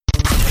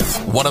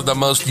One of the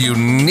most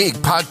unique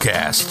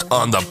podcasts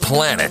on the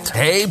planet.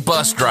 Hey,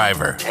 Bus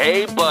Driver.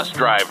 Hey, Bus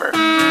Driver.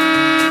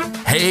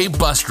 Hey,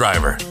 Bus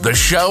Driver, the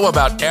show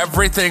about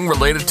everything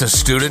related to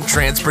student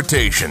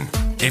transportation.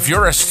 If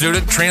you're a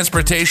student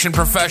transportation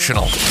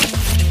professional,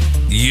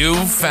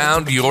 you've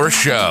found your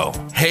show.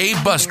 Hey,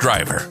 Bus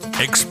Driver,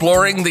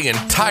 exploring the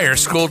entire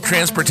school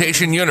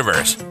transportation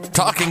universe,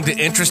 talking to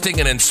interesting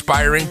and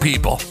inspiring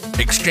people,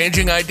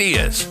 exchanging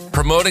ideas,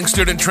 promoting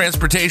student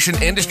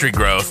transportation industry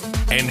growth,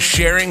 and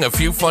sharing a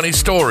few funny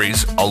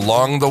stories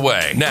along the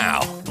way.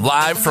 Now,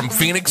 live from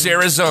Phoenix,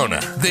 Arizona,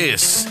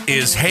 this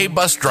is Hey,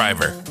 Bus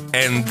Driver,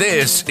 and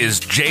this is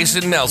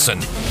Jason Nelson.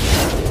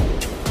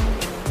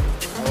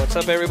 What's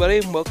up,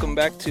 everybody? Welcome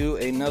back to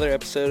another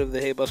episode of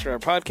the Hey, Bus Driver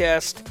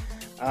podcast.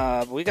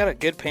 We got a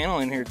good panel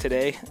in here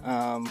today.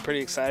 Pretty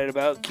excited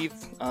about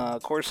Keith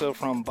Corso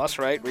from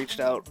Busright reached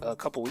out a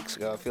couple weeks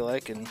ago, I feel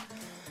like, and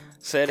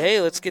said,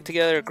 hey, let's get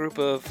together a group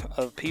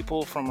of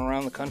people from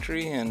around the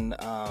country. And,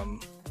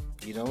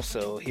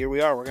 so here we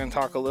are. We're going to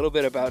talk a little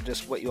bit about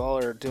just what you all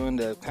are doing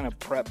to kind of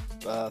prep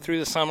through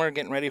the summer,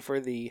 getting ready for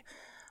the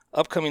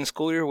upcoming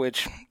school year,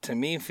 which to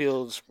me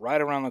feels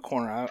right around the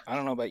corner. I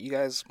don't know about you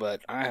guys,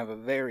 but I have a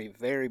very,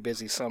 very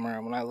busy summer.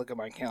 And when I look at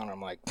my calendar,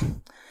 I'm like,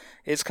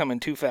 it's coming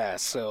too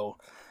fast. So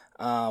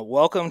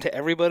welcome to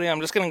everybody.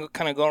 I'm just going to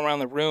kind of go around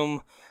the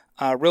room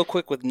real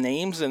quick with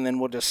names, and then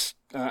we'll just,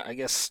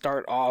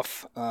 start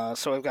off.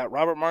 So I've got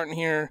Robert Martin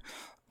here,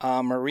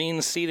 Maureen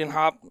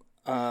Siedenhop,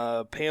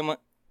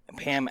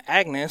 Pam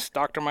Agnes,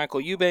 Dr.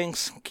 Michael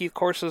Eubanks, Keith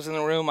Corso's in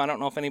the room. I don't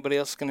know if anybody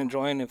else is going to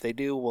join. If they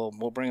do,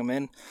 we'll bring them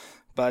in.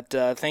 But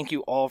thank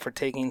you all for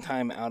taking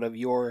time out of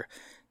your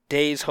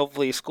days.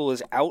 Hopefully school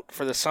is out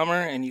for the summer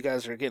and you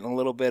guys are getting a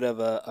little bit of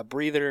a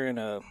breather and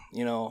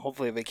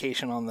hopefully a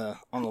vacation on the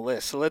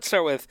list. So let's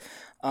start with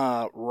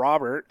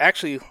Robert.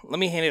 Actually, let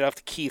me hand it off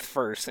to Keith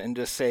first and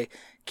just say,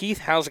 Keith,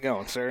 how's it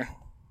going, sir?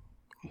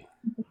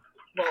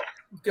 Well,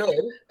 good.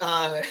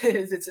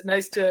 It's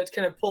nice to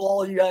kind of pull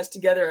all you guys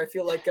together. I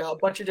feel like a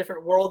bunch of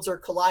different worlds are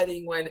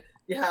colliding when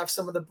you have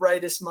some of the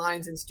brightest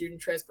minds in student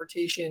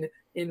transportation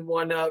in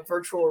one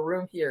virtual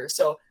room here.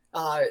 So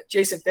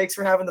Jason, thanks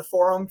for having the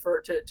forum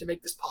to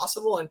make this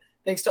possible, and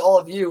thanks to all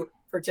of you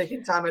for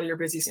taking time out of your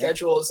busy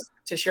schedules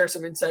to share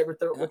some insight with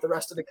the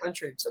rest of the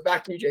country. So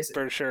back to you, Jason.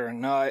 For sure.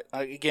 No,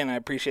 I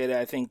appreciate it.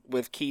 I think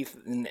with Keith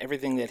and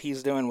everything that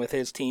he's doing with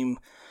his team,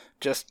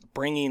 just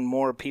bringing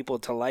more people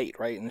to light,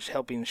 right, and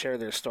helping share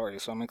their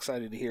stories. So I'm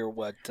excited to hear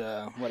what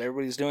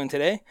everybody's doing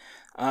today.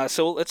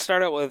 So let's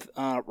start out with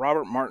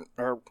Robert Martin.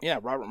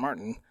 Robert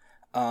Martin.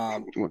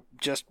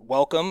 Just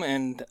welcome,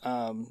 and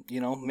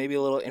maybe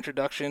a little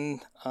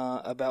introduction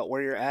about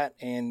where you're at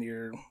and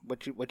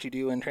what you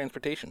do in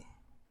transportation.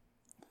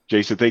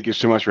 Jason, thank you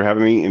so much for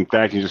having me. In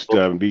fact, you just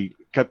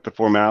cut the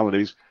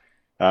formalities.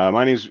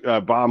 My name is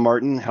Bob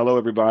Martin. Hello,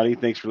 everybody.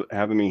 Thanks for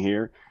having me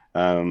here.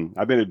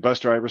 I've been a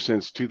bus driver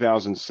since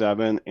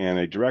 2007 and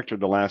a director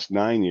the last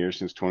 9 years,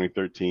 since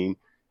 2013,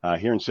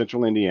 here in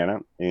Central Indiana,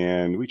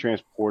 and we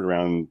transport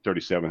around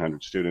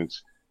 3,700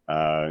 students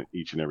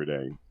each and every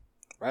day.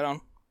 Right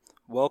on.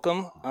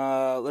 Welcome.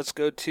 Let's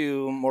go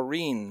to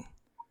Maureen.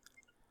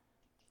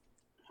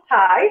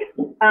 Hi.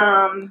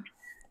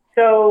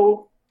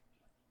 So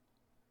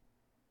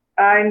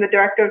I'm the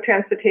Director of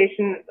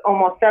Transportation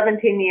almost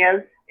 17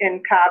 years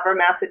in Carver,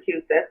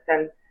 Massachusetts,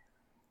 and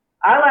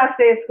our last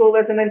day of school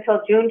isn't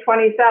until June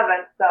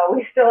 27th, so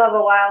we still have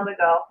a while to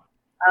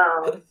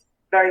go.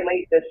 Very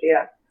late this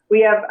year.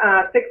 We have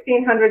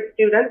 1,600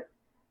 students,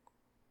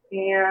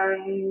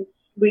 and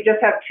we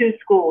just have two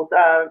schools,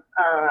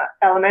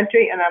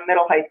 elementary and a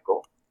middle high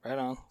school. Right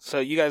on. So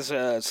you guys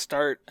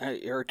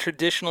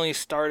traditionally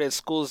start as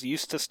schools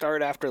used to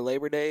start after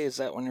Labor Day? Is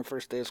that when your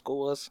first day of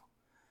school was?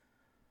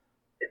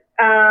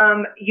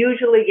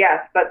 Usually,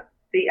 yes, but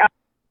they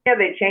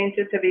changed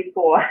it to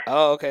before.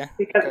 Oh, okay.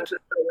 Because it's so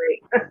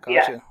late. Gotcha.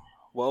 Yeah.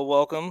 Well,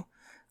 welcome.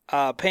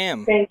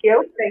 Pam. Thank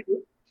you.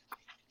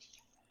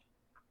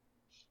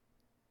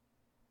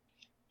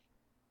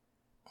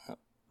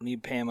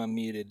 Need Pam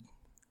unmuted.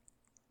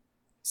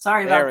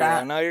 Sorry about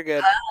that. No, you're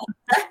good.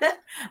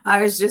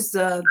 I was just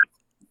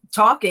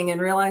talking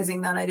and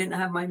realizing that I didn't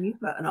have my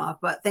mute button off.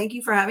 But thank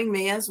you for having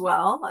me as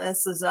well.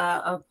 This is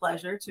a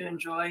pleasure to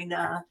join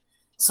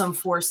some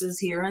forces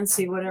here and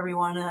see what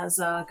everyone has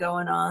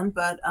going on.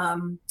 But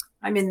I'm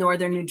in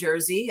northern New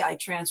Jersey. I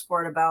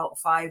transport about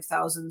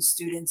 5,000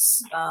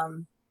 students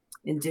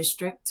in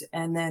district,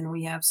 and then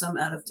we have some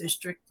out of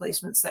district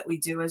placements that we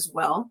do as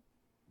well.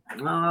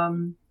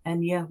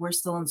 And yeah, we're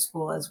still in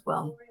school as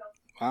well.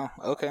 Wow.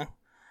 Okay.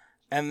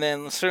 And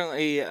then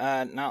certainly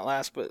not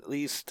last but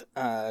least,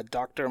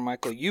 Dr.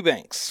 Michael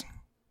Eubanks.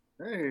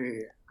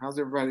 Hey, how's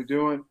everybody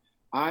doing?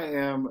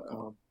 I'm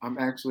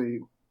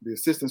actually the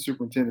assistant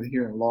superintendent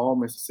here in Laurel,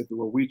 Mississippi,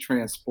 where we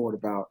transport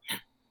about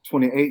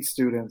 28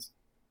 students.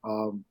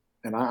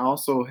 And I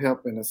also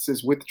help and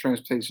assist with the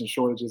transportation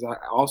shortages. I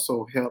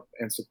also help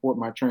and support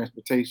my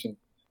transportation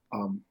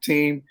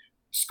team.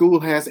 School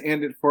has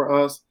ended for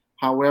us.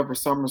 However,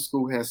 summer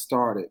school has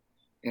started.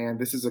 And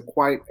this is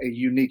quite a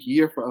unique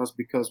year for us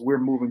because we're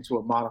moving to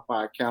a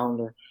modified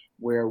calendar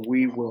where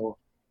we will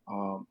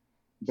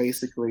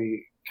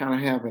basically kind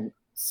of have a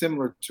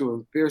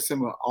very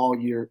similar all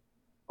year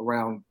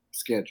around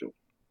schedule.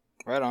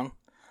 Right on.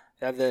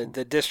 Yeah,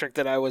 the district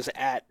that I was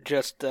at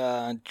just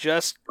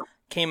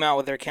came out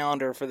with their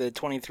calendar for the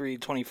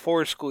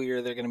 23-24 school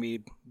year. They're going to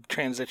be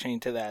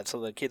transitioning to that, so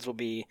the kids will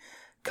be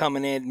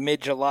coming in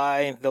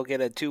mid-July. They'll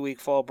get a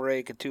 2-week fall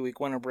break, a 2-week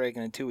winter break,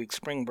 and a 2-week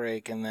spring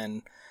break, and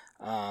then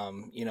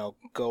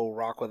go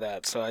rock with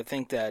that. So I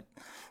think that,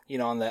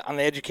 on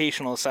the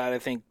educational side, I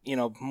think,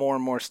 more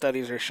and more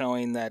studies are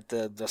showing that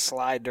the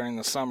slide during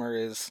the summer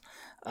is,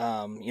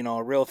 a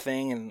real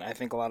thing. And I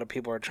think a lot of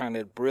people are trying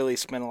to really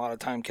spend a lot of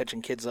time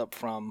catching kids up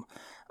from,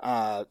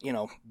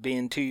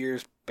 being 2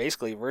 years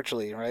basically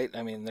virtually, right?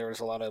 I mean, there was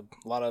a lot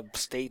of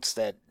states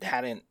that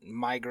hadn't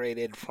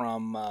migrated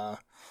from,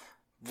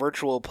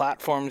 virtual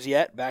platforms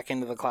yet back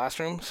into the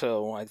classroom.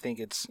 So I think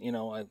it's,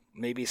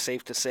 maybe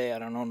safe to say, I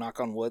don't know, knock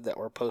on wood, that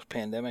we're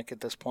post-pandemic at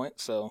this point.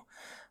 So,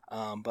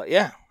 but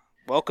yeah,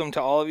 welcome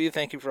to all of you.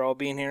 Thank you for all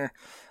being here.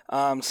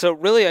 So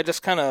really, I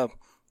just kind of,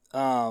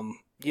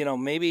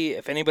 maybe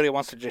if anybody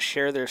wants to just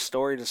share their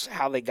story, just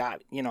how they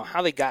got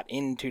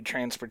into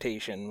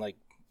transportation, like,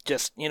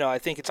 just, I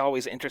think it's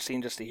always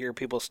interesting just to hear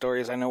people's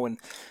stories. I know when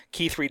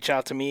Keith reached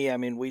out to me, I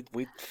mean,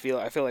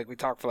 I feel like we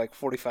talked for like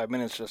 45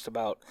 minutes just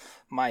about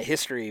my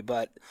history,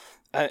 but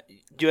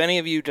do any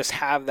of you just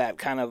have that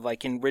kind of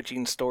like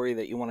enriching story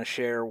that you want to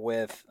share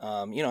with,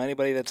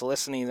 anybody that's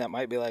listening that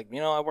might be like,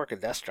 I work a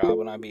desk job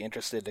and I'd be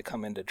interested to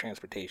come into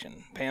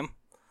transportation? Pam?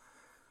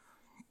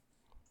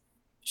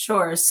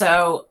 Sure.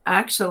 So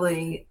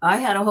actually, I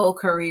had a whole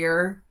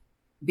career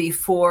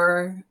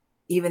before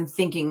even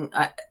thinking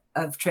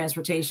of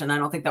transportation. I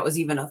don't think that was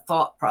even a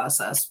thought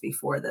process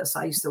before this.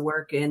 I used to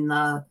work in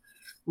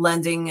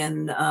lending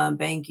and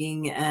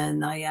banking,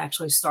 and I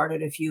actually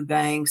started a few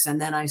banks,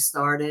 and then I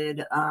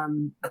started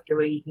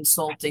doing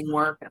consulting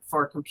work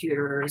for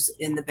computers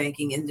in the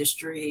banking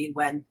industry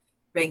when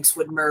banks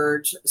would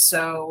merge.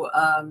 So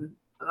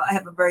I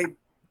have a very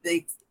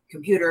big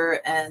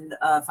computer and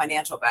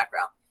financial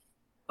background,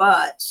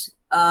 but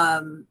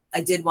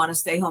I did want to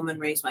stay home and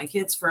raise my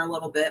kids for a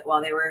little bit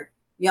while they were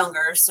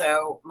younger.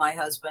 So my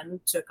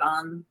husband took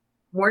on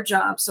more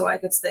jobs so I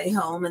could stay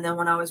home. And then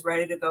when I was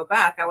ready to go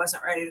back, I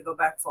wasn't ready to go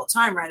back full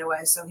time right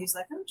away. So he's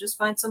like, oh, just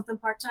find something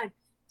part time.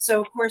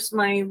 So of course,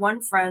 my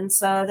one friend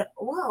said,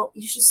 well,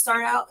 you should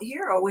start out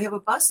here, or we have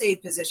a bus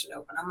aid position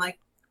open. I'm like,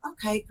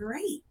 okay,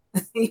 great.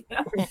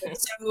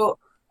 So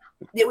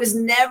it was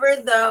never,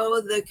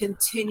 though, the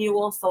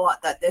continual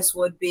thought that this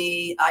would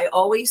be, I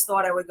always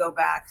thought I would go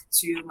back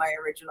to my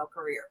original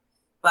career.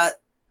 But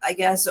I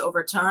guess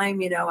over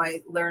time,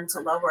 I learned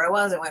to love where I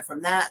was. I went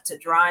from that to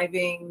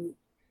driving,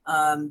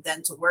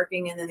 then to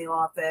working in the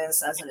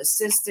office as an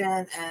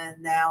assistant,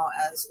 and now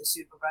as a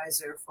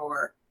supervisor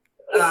for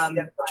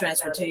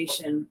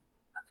transportation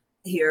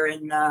here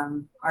in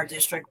our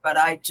district. But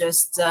I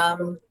just,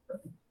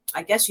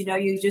 I guess,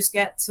 you just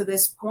get to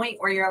this point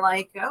where you're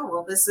like, oh,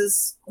 well, this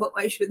is what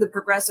I should, the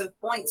progressive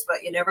points,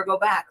 but you never go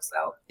back.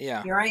 So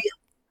yeah, here I am.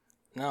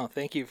 No,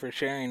 thank you for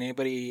sharing.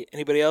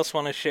 Anybody else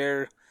want to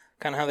share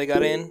kind of how they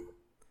got in?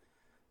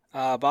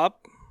 Bob?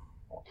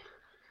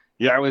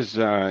 Yeah, I was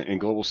in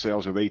global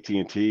sales with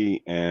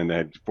AT&T, and I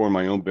had formed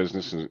my own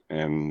business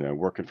and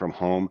working from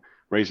home,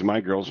 raising my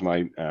girls.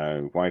 My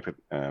wife,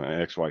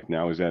 my ex-wife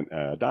now, is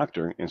a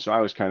doctor, and so I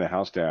was kind of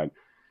house dad.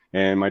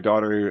 And my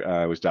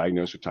daughter was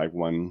diagnosed with type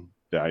 1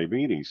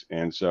 diabetes,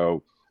 and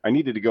so I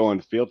needed to go on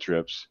field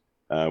trips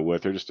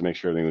with her just to make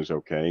sure everything was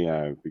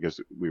okay because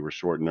we were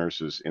short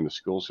nurses in the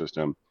school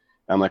system.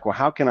 And I'm like, well,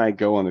 how can I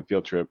go on the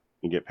field trip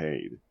and get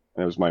paid?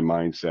 That was my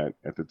mindset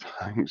at the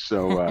time.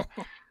 So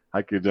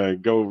I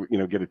could go,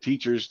 get a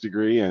teacher's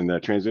degree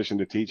and transition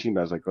to teaching.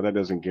 But I was like, well, that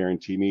doesn't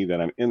guarantee me that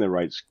I'm in the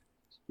right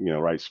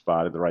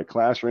spot at the right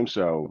classroom.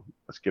 So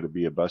let's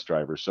be a bus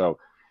driver. So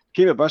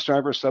became a bus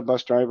driver, sub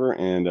bus driver,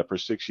 and for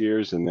 6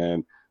 years. And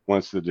then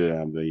once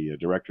the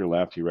director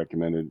left, he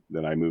recommended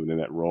that I move into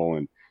that role.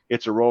 And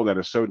it's a role that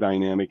is so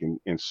dynamic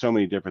and so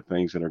many different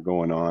things that are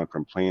going on,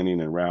 from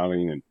planning and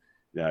routing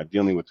and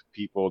dealing with the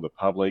people, the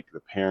public, the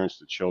parents,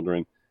 the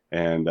children,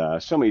 and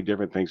so many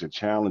different things and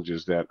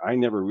challenges that I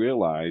never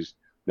realized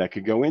that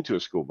could go into a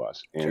school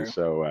bus. And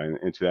so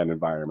into that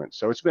environment.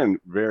 So it's been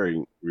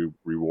very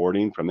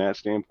rewarding from that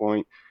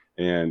standpoint.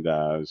 And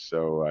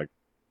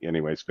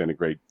anyway, it's been a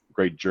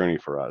great journey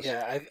for us.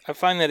 Yeah, I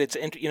find that it's,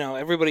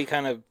 everybody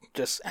kind of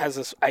just has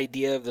this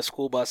idea of the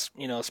school bus,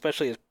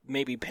 especially as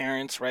maybe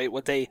parents, right?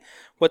 What they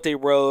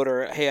wrote,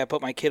 or, hey, I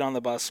put my kid on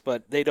the bus,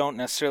 but they don't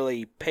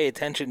necessarily pay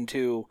attention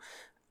to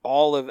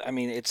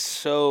it's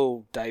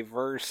so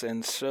diverse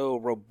and so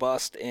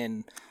robust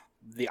in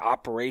the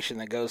operation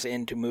that goes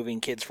into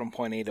moving kids from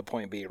point A to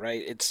point B,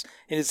 right? It's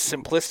in its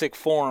simplistic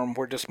form,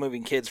 we're just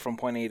moving kids from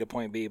point A to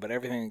point B, but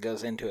everything that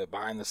goes into it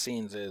behind the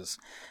scenes is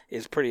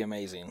pretty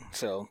amazing.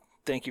 So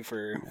thank you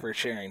for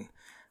sharing.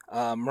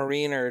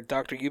 Maureen or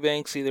Dr.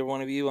 Eubanks, either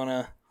one of you want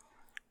to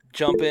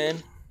jump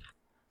in?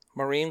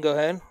 Maureen, go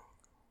ahead.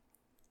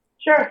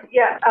 Sure.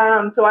 Yeah.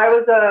 So I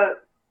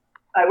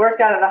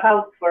worked out of the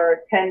house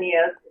for 10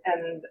 years,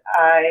 and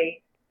I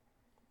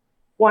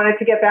wanted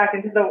to get back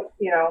into the,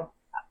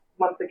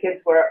 once the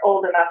kids were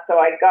old enough. So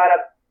I got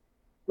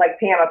like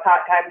Pam, a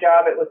part-time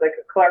job. It was like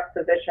a clerk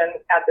position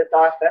at this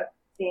office.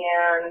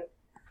 And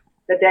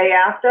the day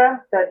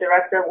after, the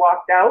director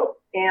walked out,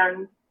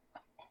 and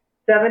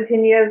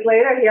 17 years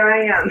later, here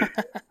I am.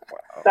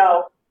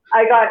 So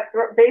I got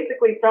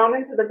basically thrown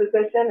into the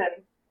position,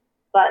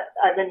 but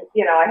I've been,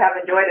 I have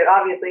enjoyed it,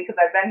 obviously, because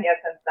I've been here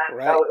since then.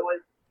 Right. So it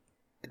was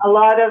a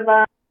lot of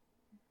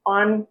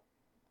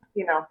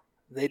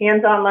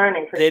hands-on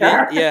learning for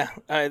sure. Yeah,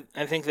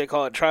 I think they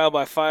call it trial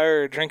by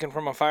fire or drinking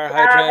from a fire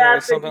hydrant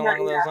or something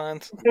along those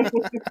lines.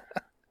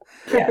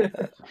 Yeah.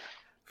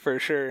 For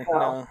sure. So.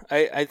 No,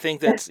 I think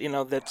that's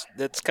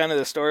that's kind of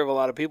the story of a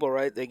lot of people,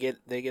 right? They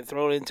get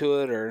thrown into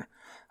it, or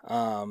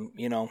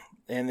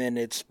and then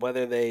it's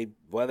whether they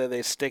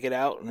stick it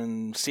out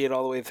and see it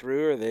all the way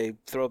through, or they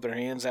throw up their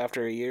hands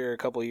after a year or a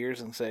couple of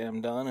years and say,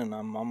 I'm done and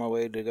I'm on my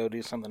way to go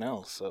do something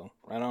else. So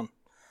right on.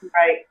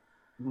 Right.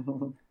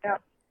 Yeah.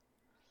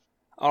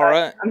 All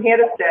right. I'm here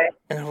to stay.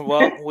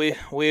 Well,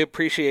 we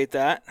appreciate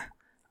that.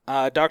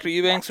 Dr.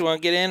 Eubanks, you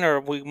want to get in, or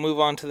we move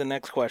on to the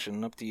next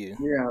question? Up to you.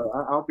 Yeah,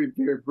 I'll be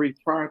very brief.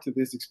 Prior to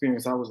this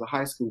experience, I was a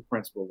high school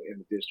principal in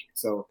the district.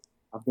 So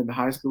I've been the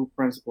high school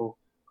principal,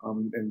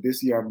 and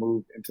this year I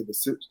moved into the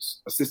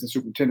assistant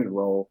superintendent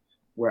role,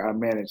 where I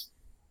manage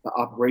the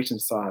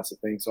operations side of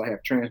things. So I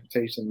have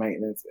transportation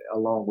maintenance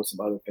along with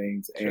some other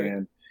things. Sure.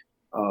 And,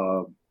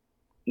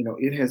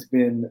 it has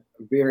been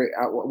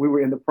we were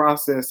in the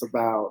process of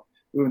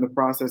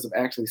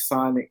actually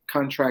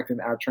contracting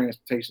our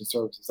transportation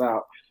services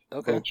out.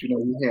 Okay. But,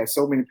 we had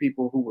so many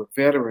people who were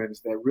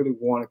veterans that really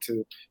wanted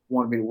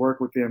me to work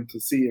with them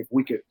to see if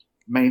we could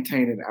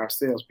maintain it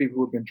ourselves. People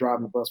who have been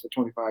driving the bus for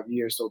 25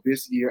 years. So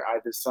this year I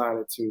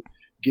decided to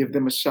give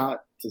them a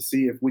shot to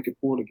see if we could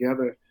pull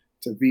together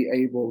to be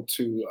able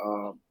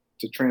to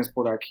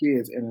transport our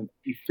kids in an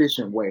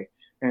efficient way.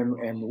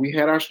 And we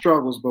had our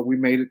struggles, but we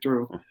made it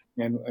through.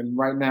 And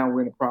right now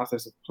we're in the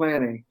process of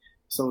planning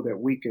so that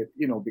we could,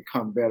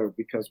 become better,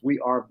 because we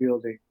are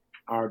building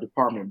our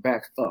department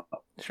back up.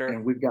 Sure.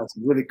 And we've got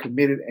some really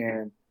committed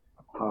and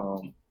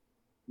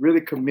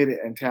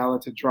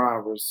talented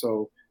drivers.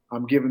 So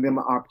I'm giving them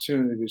an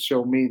opportunity to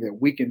show me that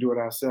we can do it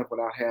ourselves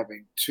without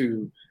having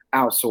to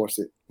outsource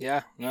it.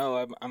 Yeah,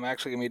 no, I'm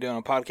actually going to be doing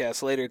a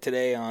podcast later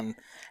today on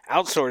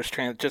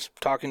outsourced just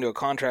talking to a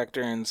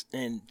contractor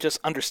and just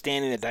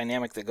understanding the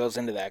dynamic that goes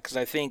into that. Because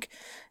I think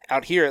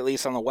out here, at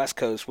least on the West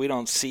Coast, we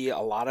don't see a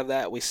lot of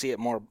that. We see it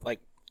more like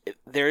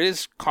there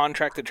is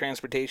contracted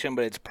transportation,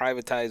 but it's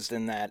privatized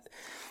in that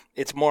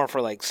it's more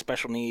for like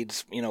special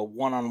needs,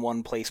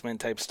 one-on-one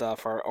placement type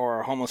stuff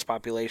or homeless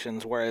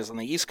populations. Whereas on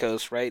the East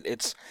Coast, right,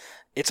 it's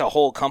a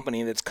whole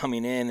company that's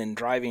coming in and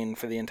driving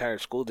for the entire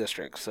school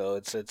district. So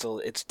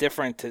it's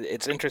different.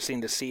 It's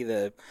interesting to see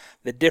the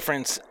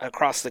difference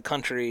across the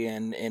country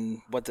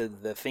and what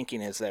the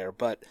thinking is there.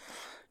 But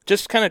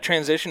just kind of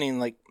transitioning,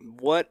 like,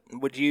 what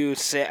would you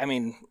say? I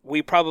mean,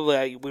 we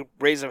probably we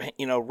raise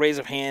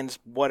of hands,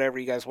 whatever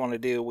you guys want to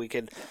do. We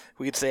could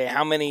say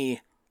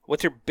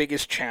what's your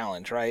biggest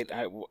challenge, right?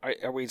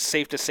 Are we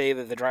safe to say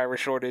that the driver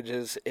shortage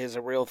is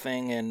a real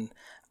thing, and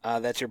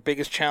that's your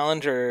biggest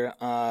challenge, or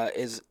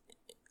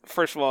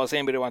first of all, does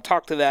anybody want to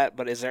talk to that?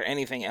 But is there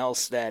anything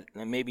else that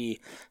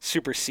maybe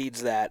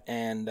supersedes that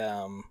and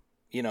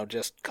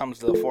just comes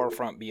to the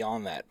forefront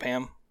beyond that?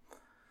 Pam?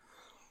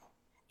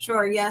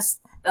 Sure. Yes.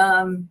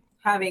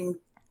 Having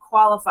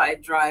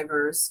qualified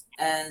drivers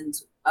and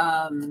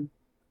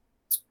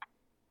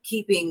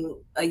keeping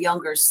a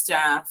younger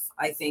staff,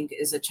 I think,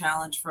 is a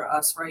challenge for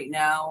us right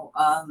now.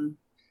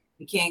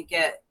 We can't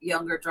get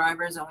younger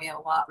drivers, and we have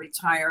a lot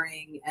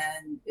retiring,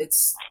 and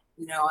it's,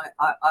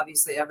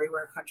 obviously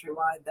everywhere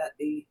countrywide that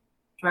the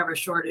driver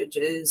shortage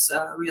is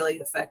really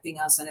affecting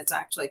us, and it's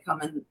actually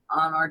coming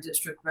on our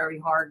district very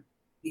hard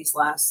these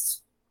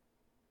last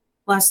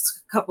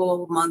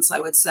couple of months, I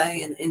would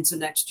say, and into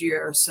next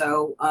year or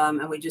so.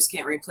 And we just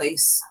can't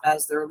replace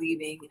as they're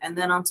leaving. And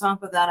then on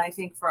top of that, I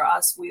think for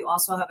us, we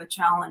also have a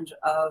challenge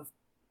of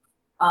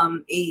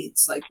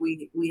aides. Like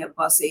we have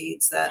bus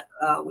aides that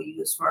we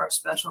use for our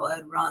special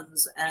ed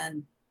runs,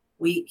 and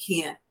we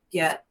can't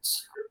get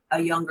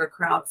a younger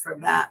crowd for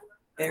that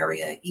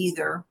area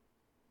either.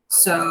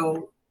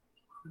 So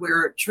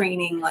we're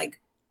training like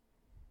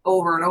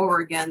over and over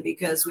again,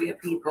 because we have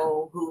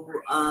people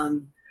who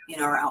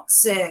are out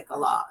sick a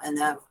lot and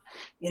have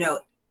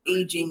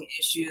aging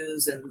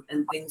issues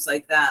and things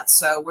like that.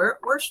 So we're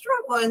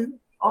struggling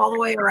all the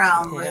way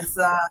around with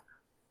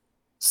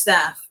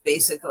staff,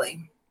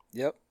 basically.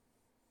 Yep.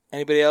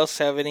 Anybody else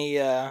have any?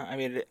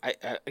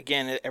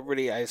 Again,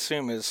 everybody I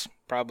assume is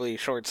probably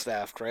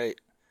short-staffed, right?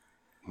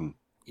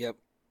 Yep.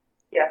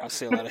 Yeah. I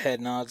see a lot of head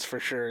nods for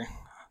sure.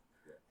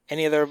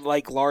 Any other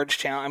large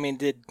challenge? I mean,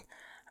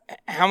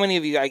 how many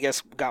of you, I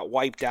guess, got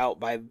wiped out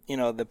by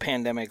the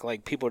pandemic?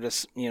 Like people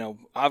just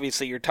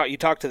obviously you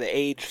talk to the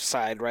age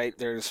side, right?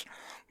 There's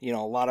you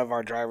know, a lot of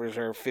our drivers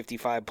are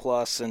 55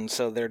 plus, and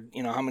so they're,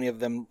 you know, how many of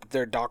them,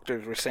 their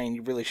doctors were saying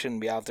you really shouldn't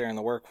be out there in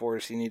the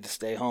workforce, you need to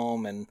stay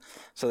home, and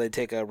so they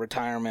take a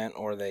retirement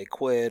or they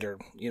quit or,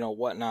 you know,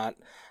 whatnot.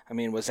 I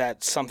mean, was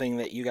that something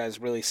that you guys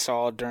really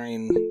saw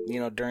during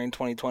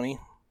 2020,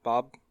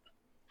 Bob?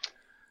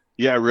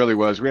 Yeah, it really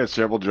was. We had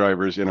several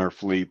drivers in our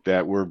fleet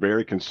that were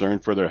very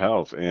concerned for their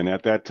health. And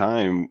at that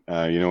time,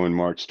 in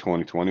March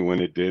 2020,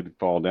 when it did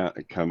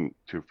come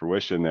to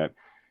fruition that,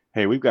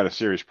 hey, we've got a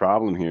serious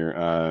problem here.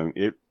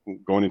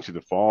 Going into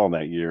the fall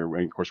that year,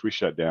 and of course, we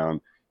shut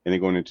down. And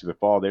then going into the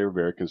fall, they were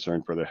very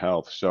concerned for their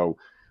health. So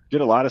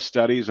did a lot of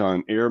studies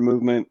on air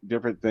movement,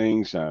 different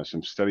things.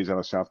 Some studies out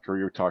of South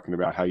Korea were talking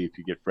about how you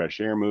could get fresh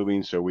air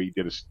moving. So we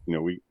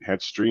we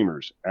had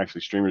streamers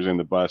in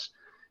the bus,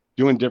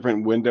 doing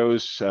different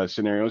windows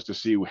scenarios to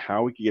see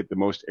how we could get the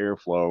most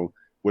airflow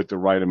with the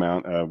right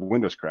amount of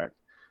windows cracked.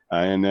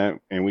 And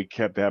we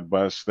kept that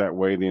bus that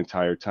way the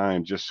entire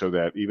time, just so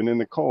that even in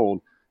the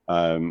cold,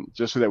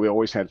 just so that we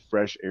always had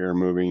fresh air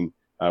moving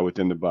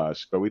within the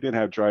bus. But we did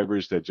have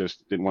drivers that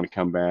just didn't want to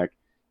come back.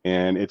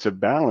 And it's a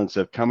balance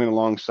of coming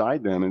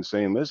alongside them and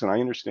saying, listen, I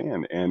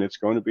understand, and it's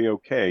going to be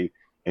okay.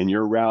 And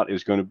your route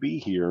is going to be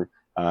here.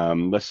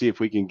 Let's see if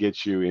we can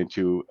get you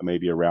into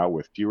maybe a route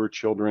with fewer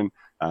children.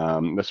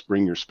 Let's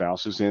bring your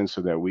spouses in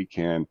so that we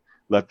can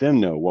let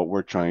them know what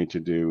we're trying to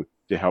do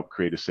to help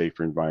create a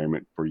safer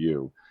environment for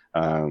you.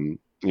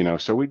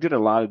 So we did a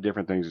lot of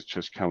different things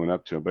just coming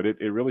up to it, but it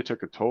really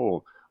took a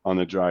toll on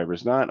the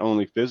drivers, not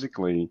only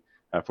physically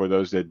for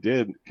those that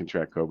did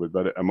contract COVID,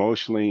 but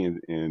emotionally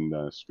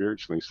and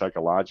spiritually,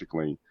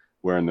 psychologically,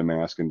 wearing the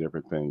mask and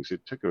different things. It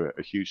took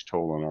a huge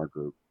toll on our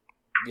group.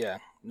 Yeah,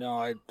 no,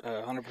 I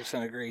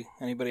 100% agree.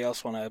 Anybody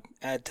else want to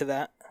add to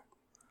that?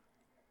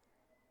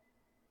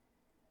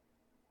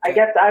 I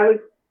guess I was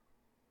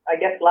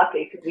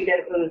lucky because we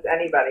didn't lose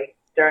anybody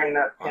during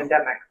the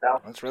pandemic.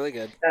 So that's really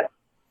good. That's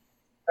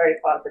very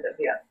positive.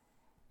 Yeah.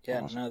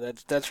 Yeah, no,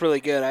 that's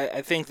really good.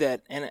 I think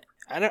that, and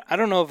I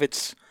don't know if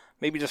it's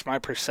maybe just my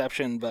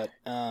perception, but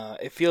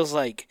it feels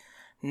like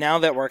now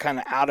that we're kind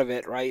of out of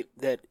it, right?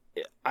 That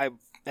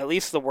at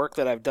least the work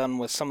that I've done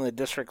with some of the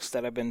districts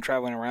that I've been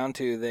traveling around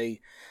to,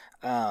 they,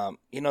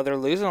 they're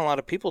losing a lot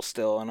of people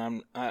still,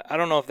 and I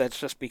don't know if that's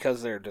just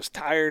because they're just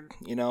tired,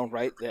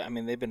 right? I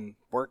mean, they've been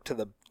worked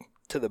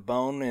to the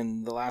bone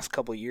in the last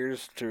couple of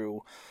years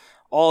through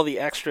all the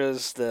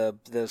extras,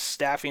 the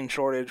staffing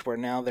shortage, where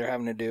now they're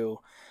having to do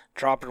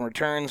drop and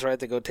returns, right?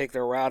 They go take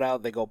their route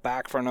out, they go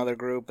back for another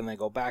group, and they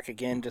go back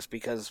again just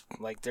because,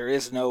 like,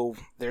 there's no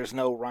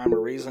rhyme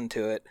or reason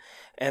to it.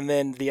 And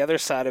then the other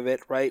side of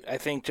it, right, I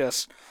think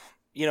just,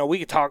 we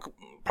could talk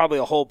probably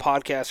a whole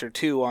podcast or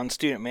two on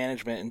student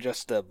management and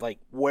just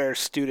where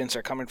students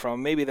are coming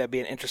from. Maybe that'd be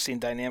an interesting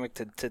dynamic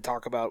to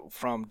talk about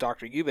from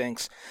Dr.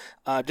 Eubanks,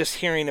 just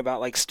hearing about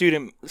like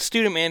student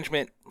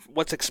management,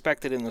 what's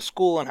expected in the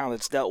school and how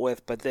it's dealt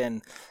with, but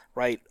then,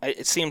 right,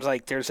 it seems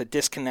like there's a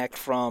disconnect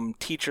from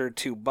teacher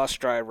to bus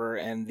driver,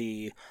 and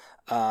the,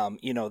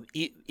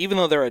 even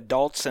though they're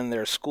adults and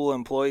they're school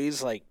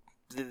employees, like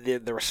the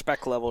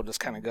respect level just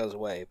kind of goes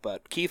away.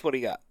 But Keith, what do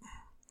you got?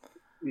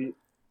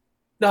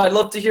 No, I'd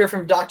love to hear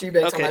from Dr.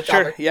 Eubanks on that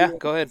topic. Sure. Yeah,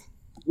 go ahead.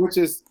 Which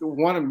is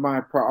one of my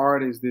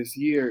priorities this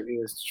year,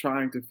 is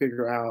trying to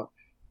figure out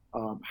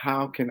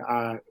how can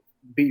I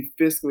be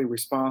fiscally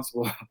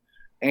responsible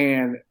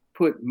and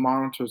put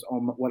monitors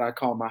on what I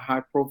call my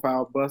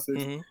high-profile buses.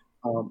 Mm-hmm.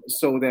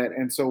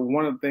 So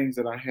one of the things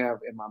that I have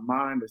in my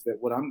mind is that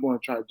what I'm going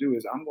to try to do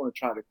is I'm going to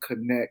try to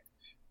connect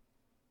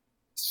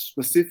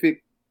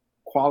specific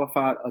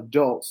qualified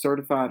adults,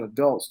 certified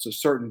adults, to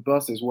certain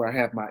buses where I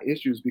have my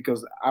issues,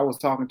 because I was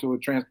talking to a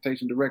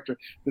transportation director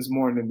this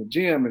morning in the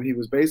gym, and he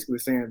was basically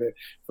saying that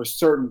for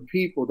certain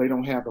people, they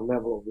don't have a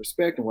level of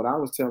respect. And what I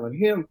was telling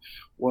him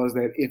was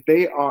that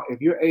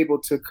if you're able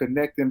to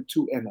connect them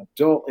to an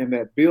adult in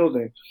that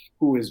building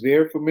who is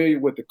very familiar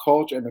with the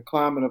culture and the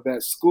climate of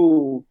that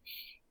school,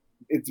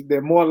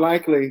 they're more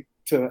likely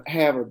to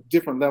have a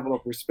different level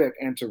of respect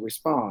and to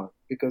respond,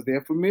 because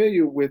they're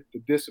familiar with the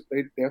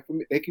discipline.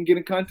 They can get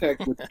in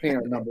contact with the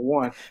parent, number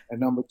one, and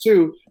number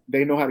two,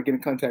 they know how to get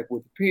in contact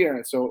with the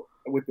parent. So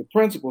with the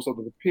principal, so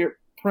that the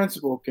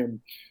principal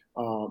can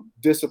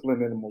discipline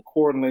them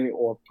accordingly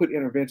or put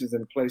interventions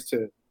in place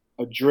to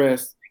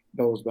address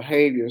those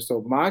behaviors.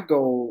 So my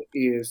goal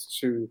is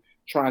to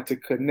try to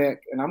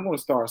connect, and I'm going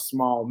to start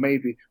small,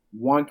 maybe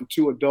 1 to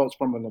 2 adults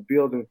from in the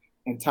building,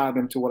 and tie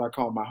them to what I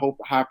call my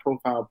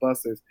high-profile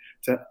buses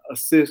to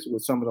assist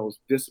with some of those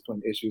discipline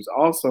issues.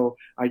 Also,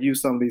 I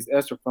use some of these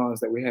extra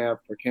funds that we have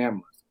for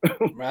cameras,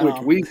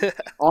 right, which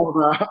all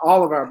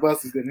of our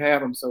buses didn't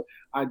have them. So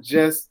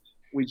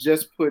we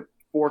just put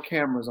 4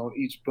 cameras on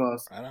each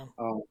bus. Right,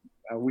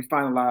 we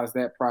finalized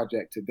that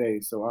project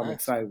today, so I'm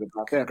excited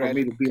about that, for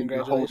me to be able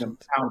to hold them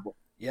accountable.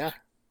 Yeah,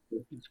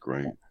 it's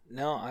great.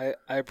 No, I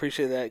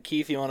appreciate that.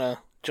 Keith, you want to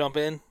jump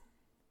in?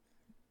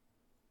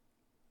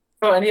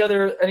 Oh, any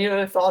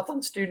other thoughts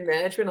on student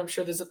management? I'm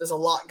sure there's a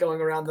lot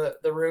going around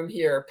the room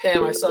here.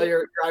 Pam, I saw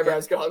your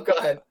eyebrows go up. Go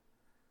ahead.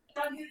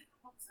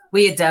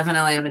 We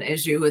definitely have an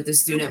issue with the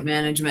student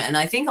management. And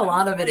I think a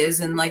lot of it is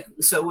in like,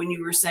 so when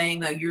you were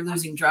saying that you're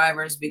losing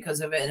drivers because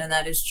of it, and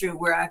that is true,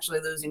 we're actually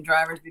losing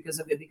drivers because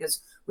of it,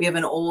 because we have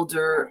an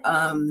older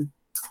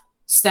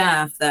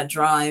staff that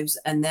drives.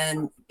 And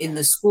then in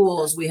the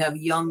schools, we have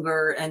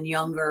younger and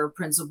younger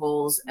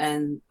principals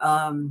and,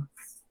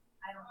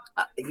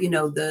 you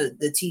know,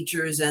 the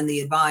teachers and the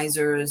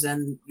advisors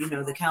and, you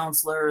know, the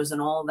counselors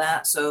and all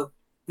that. So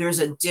there's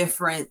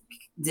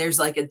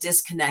like a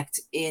disconnect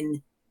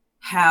in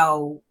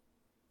how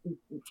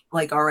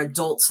like our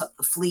adult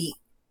fleet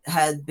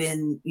had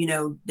been, you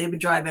know, they've been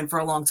driving for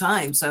a long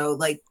time. So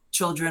like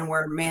children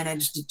were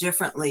managed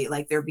differently,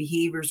 like their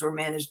behaviors were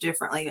managed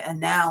differently.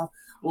 And now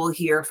we'll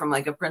hear from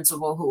like a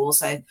principal who will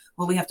say,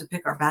 well, we have to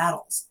pick our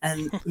battles.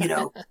 And, you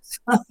know,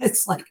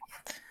 it's like,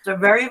 it's a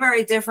very,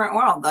 very different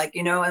world. Like,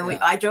 you know, and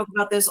I joke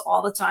about this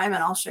all the time,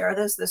 and I'll share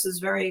this. This is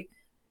very,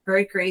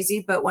 very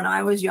crazy. But when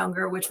I was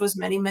younger, which was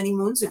many, many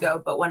moons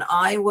ago, but when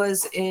I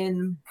was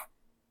in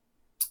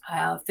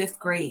 5th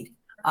grade,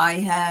 I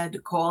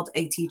had called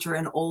a teacher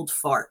an old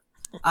fart.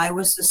 I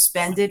was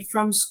suspended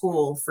from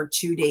school for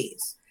 2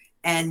 days.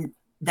 And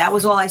that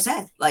was all I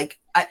said. Like,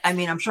 I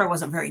mean, I'm sure it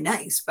wasn't very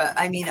nice, but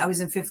I mean, I was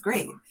in 5th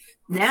grade.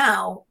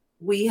 Now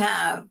we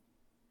have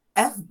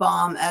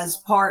F-bomb as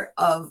part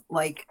of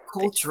like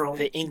cultural.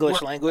 The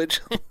English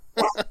language.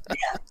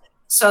 Yeah.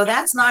 So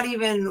that's not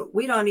even,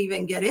 we don't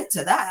even get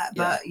into that.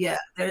 But yeah,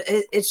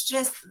 it's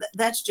just,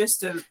 that's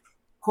just to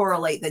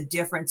correlate the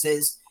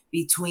differences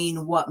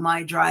between what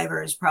my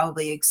drivers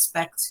probably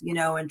expect, you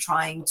know, and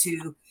trying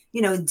to,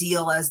 you know,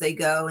 deal as they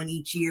go. And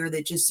each year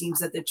that just seems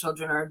that the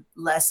children are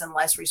less and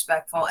less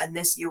respectful. And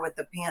this year with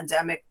the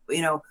pandemic,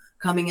 you know,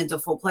 coming into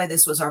full play,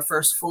 this was our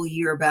first full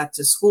year back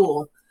to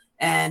school.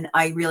 And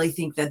I really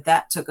think that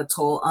that took a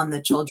toll on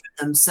the children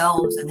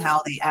themselves and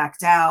how they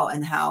act out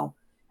and how,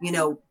 you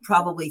know,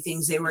 probably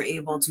things they were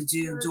able to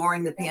do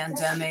during the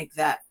pandemic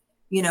that,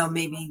 you know,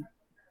 maybe,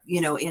 you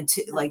know,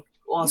 into like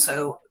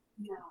also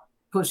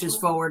pushes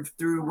forward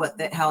through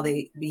how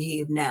they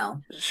behave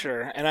now.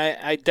 Sure. And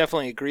I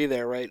definitely agree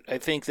there, right? I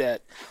think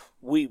that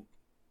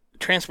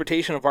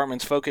transportation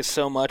departments focus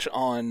so much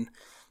on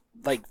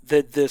like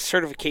the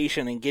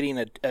certification and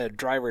getting a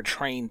driver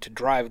trained to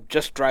drive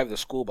the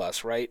school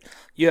bus, right?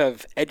 You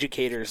have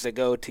educators that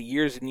go to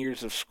years and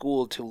years of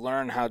school to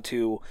learn how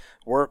to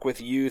work with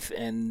youth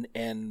and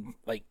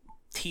like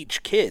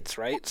teach kids,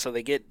 right? So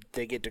they get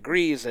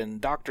degrees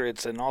and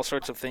doctorates and all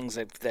sorts of things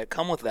that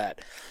come with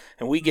that.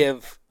 And we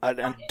give an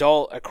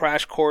adult a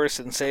crash course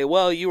and say,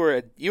 well, you were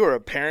a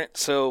parent,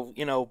 so,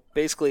 you know,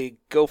 basically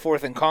go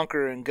forth and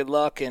conquer and good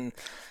luck. And,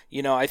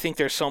 you know, I think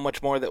there's so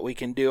much more that we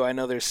can do. I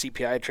know there's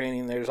CPI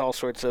training, there's all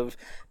sorts of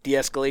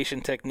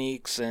de-escalation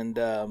techniques and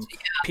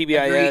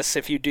PBIS. Agreed.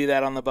 If you do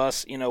that on the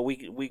bus, you know,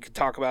 we could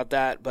talk about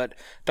that. But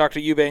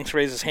Dr. Eubanks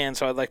raised his hand,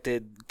 so I'd like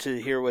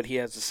to hear what he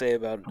has to say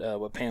about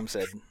what Pam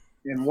said.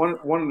 And one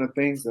of the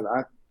things that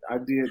I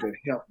did that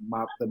helped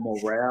the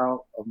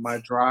morale of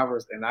my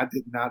drivers, and I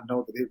did not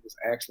know that it was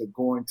actually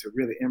going to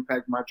really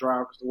impact my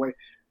drivers the way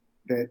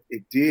that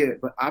it did.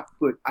 But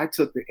I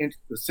took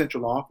the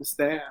central office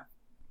staff,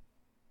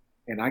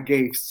 and I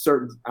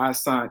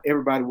assigned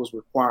everybody was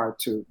required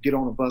to get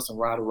on a bus and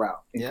ride a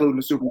route, including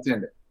the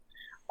superintendent.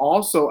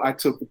 Also, I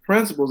took the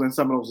principals and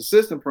some of those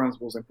assistant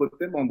principals and put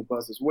them on the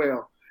bus as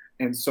well.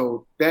 And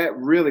so that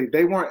really,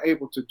 they weren't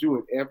able to do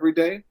it every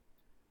day.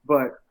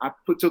 But I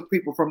took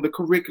people from the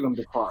curriculum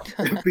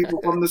department,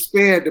 people from the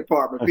SPED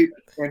department,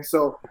 and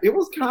so it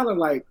was kind of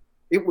like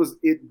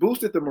it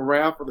boosted the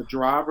morale for the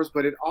drivers,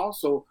 but it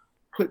also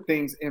put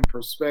things in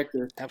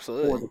perspective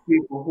for the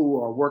people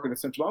who are working at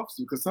central office,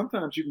 because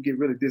sometimes you can get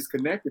really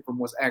disconnected from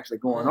what's actually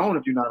going on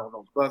if you're not on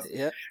those buses.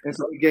 Yeah. And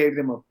so it gave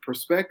them a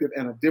perspective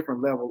and a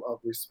different level of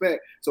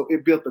respect. So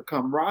it built a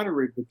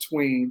camaraderie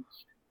between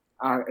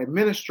our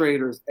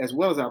administrators as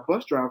well as our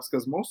bus drivers,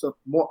 because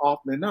more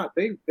often than not,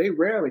 they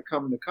rarely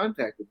come into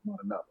contact with one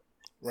another.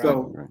 Right,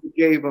 so it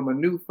gave them a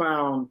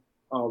newfound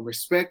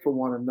respect for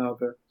one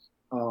another,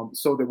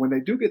 so that when they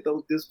do get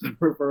those discipline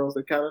referrals,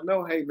 they kind of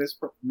know, hey,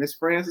 Miss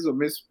Francis or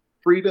Miss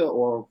Frida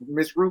or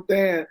Miss Ruth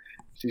Ann,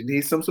 she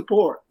needs some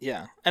support.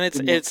 Yeah, and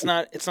it's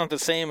not the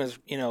same as,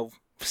 you know,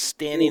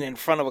 standing in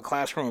front of a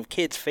classroom of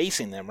kids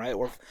facing them, right?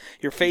 Or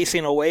you're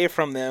facing away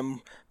from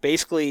them,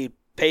 basically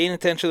paying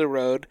attention to the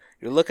road.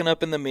 You're looking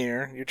up in the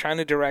mirror. You're trying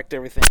to direct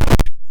everything,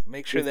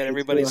 make sure that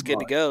everybody's good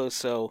to go.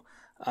 So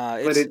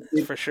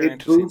it's for sure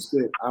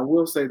interesting. I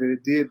will say that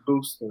it did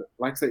boost,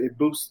 like I said, it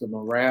boosted the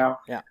morale.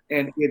 Yeah.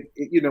 And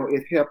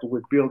it helped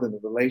with building the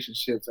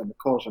relationships and the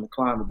culture and the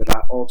climate that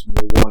I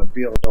ultimately want to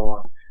build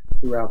on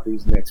throughout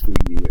these next few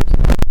years.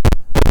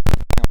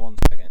 1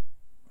 second.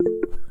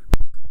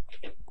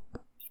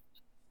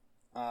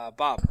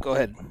 Bob, go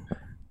ahead.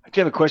 I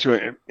have a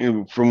question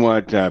from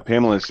what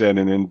Pamela said,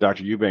 and then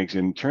Dr. Eubanks,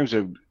 in terms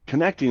of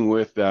connecting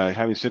with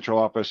having central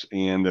office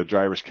and the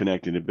drivers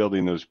connecting and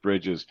building those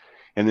bridges.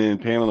 And then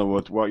Pamela,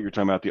 with what you're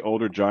talking about, the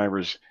older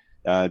drivers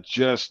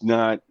just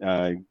not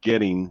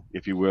getting,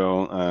 if you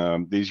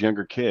will, these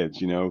younger kids,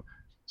 you know,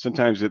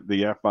 sometimes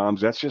the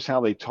F-bombs, that's just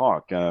how they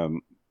talk.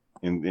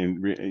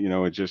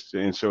 it just,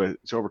 and so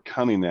it's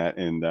overcoming that.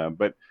 And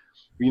but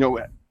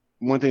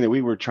one thing that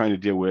we were trying to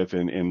deal with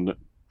and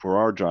for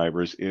our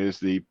drivers is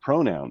the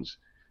pronouns,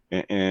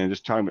 and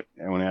just talking about,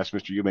 I want to ask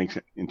Mr. Eubanks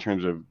in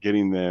terms of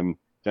getting them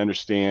to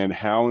understand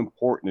how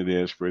important it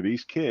is for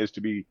these kids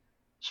to be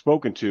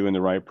spoken to in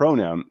the right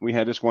pronoun. We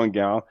had this one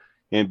gal,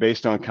 and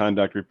based on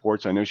conduct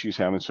reports, I know she's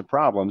having some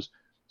problems,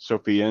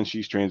 Sophia, and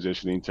she's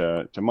transitioning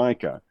to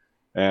Micah.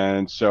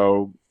 And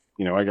so,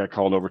 I got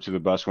called over to the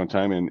bus one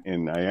time,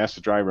 and I asked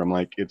the driver, I'm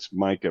like, it's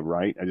Micah,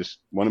 right? I just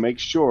want to make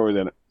sure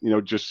that,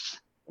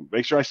 just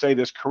make sure I say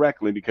this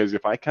correctly, because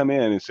if I come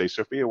in and say,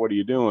 Sophia, what are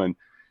you doing?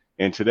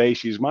 And today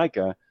she's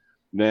Micah,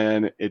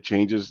 then it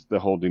changes the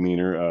whole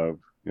demeanor of,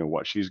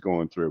 what she's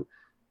going through.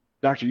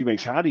 Dr.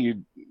 Eubanks,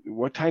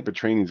 what type of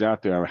training's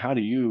out there?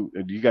 Do you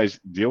guys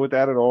deal with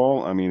that at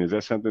all? I mean, is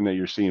that something that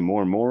you're seeing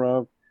more and more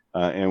of?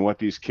 And what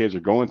these kids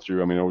are going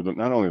through? I mean,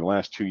 not only the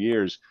last 2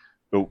 years,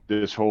 but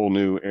this whole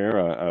new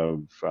era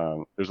of,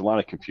 there's a lot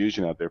of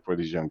confusion out there for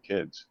these young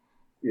kids.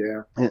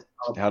 Yeah.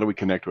 How do we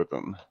connect with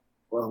them?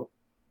 Well,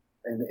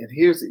 and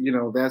here's,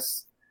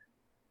 that's,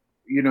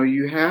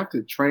 you have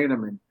to train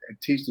them and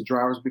teach the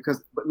drivers,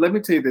 but let me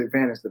tell you the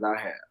advantage that I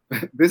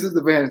have. This is the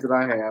advantage that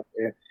I have.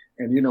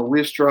 And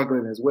we're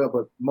struggling as well,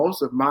 but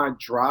most of my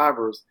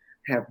drivers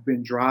have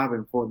been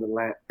driving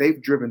they've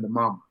driven the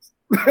mamas.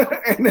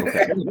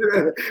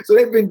 So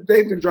they've been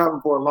driving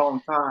for a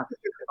long time.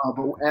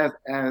 But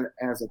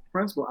as a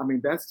principal, I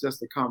mean, that's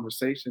just a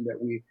conversation that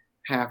we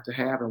have to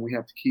have, and we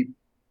have to keep,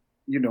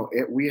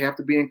 we have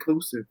to be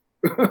inclusive.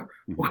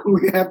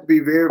 We have to be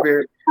very,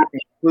 very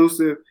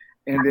inclusive,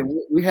 and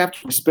then we have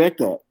to respect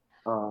that.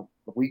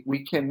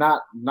 We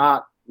cannot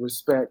not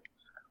respect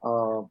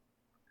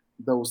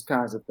those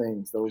kinds of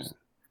things, those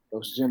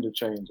gender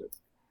changes.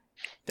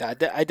 Yeah,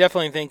 I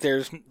definitely think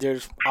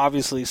there's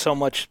obviously so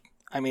much.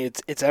 I mean,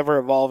 it's ever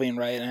evolving,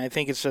 right? And I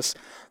think it's just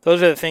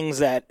those are the things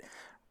that,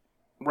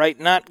 right,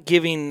 not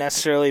giving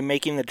necessarily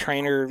making the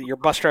trainer, your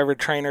bus driver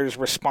trainer's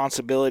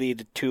responsibility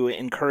to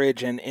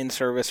encourage and in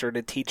service or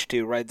to teach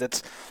to, right?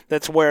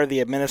 That's where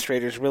the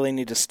administrators really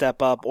need to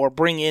step up or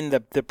bring in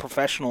the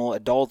professional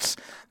adults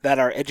that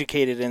are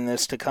educated in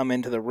this to come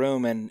into the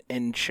room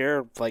and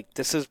share, like,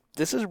 this is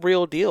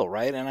real deal,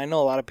 right? And I know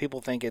a lot of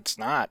people think it's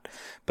not,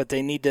 but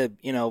they need to,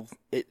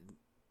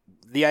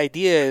 the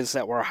idea is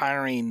that we're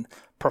hiring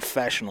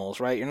professionals,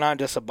 right? You're not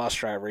just a bus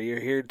driver.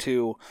 You're here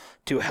to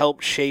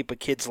help shape a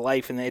kid's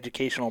life in the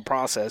educational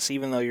process,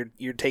 even though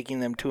you're taking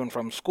them to and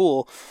from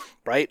school,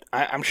 right?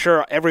 I'm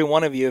sure every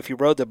one of you, if you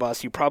rode the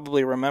bus, you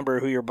probably remember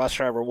who your bus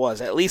driver was,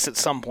 at least at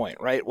some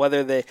point, right?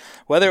 Whether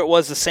it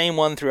was the same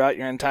one throughout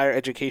your entire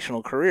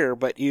educational career,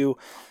 but you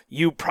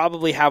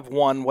probably have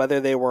one, whether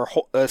they were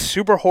a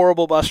super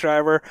horrible bus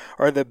driver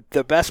or the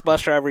best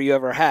bus driver you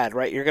ever had,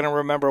 right? You're going to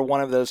remember one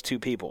of those two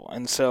people.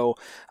 And so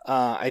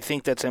I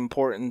think that's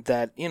important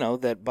that,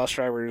 that bus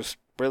drivers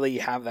really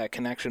have that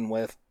connection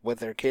with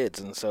their kids.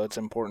 And so it's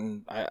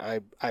important.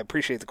 I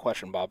appreciate the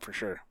question, Bob, for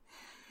sure.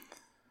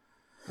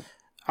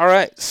 All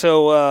right.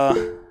 So,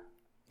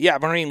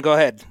 Maureen, go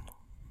ahead.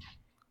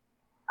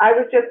 I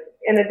was just,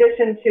 in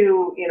addition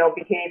to,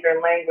 behavior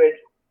and language,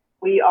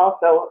 we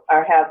also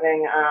are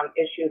having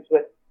issues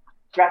with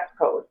dress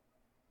code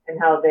and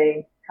how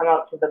they come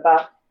out to the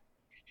bus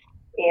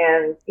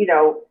and,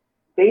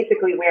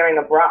 basically wearing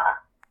a bra.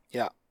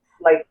 Yeah.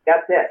 Like,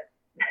 that's it.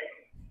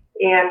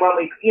 And when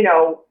we,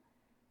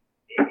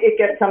 it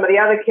gets some of the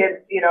other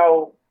kids, I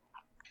don't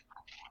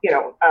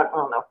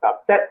know if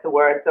upset's the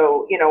word.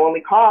 So, when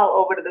we call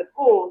over to the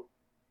schools,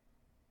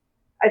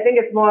 I think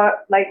it's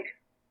more like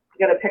we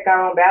got to pick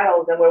our own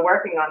battles, and we're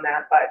working on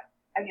that. But,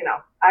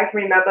 I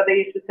can remember they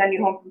used to send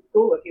you home from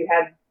school if you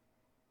had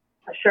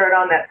a shirt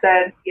on that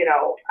said,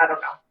 I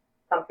don't know,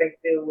 something to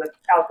do with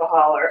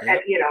alcohol or,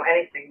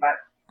 anything. But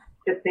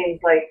it just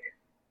seems like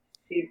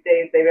these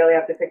days they really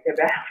have to pick their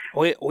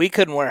battles. We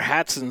couldn't wear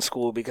hats in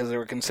school because they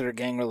were considered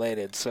gang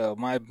related. So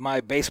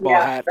my baseball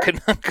hat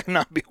could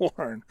not be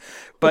worn.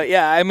 But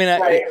yeah, I mean,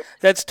 right.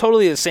 that's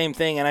totally the same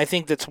thing. And I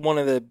think that's one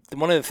of the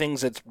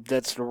things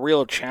that's the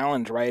real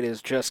challenge, right?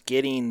 Is just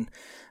getting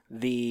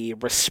the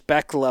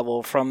respect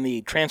level from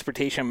the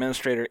transportation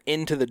administrator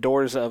into the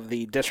doors of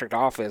the district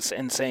office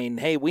and saying,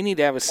 hey, we need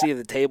to have a seat at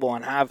the table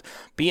and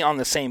be on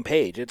the same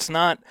page.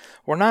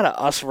 We're not a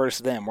us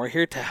versus them. We're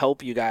here to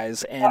help you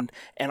guys. And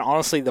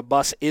honestly, the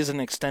bus is an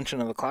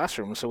extension of the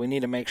classroom. So we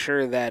need to make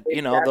sure that,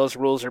 those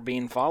rules are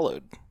being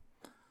followed.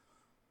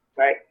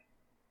 Right.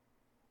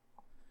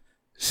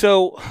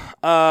 So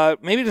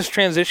maybe just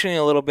transitioning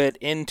a little bit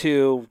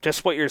into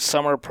just what your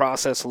summer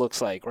process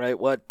looks like, right?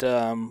 What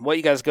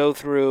you guys go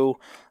through.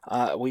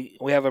 We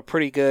have a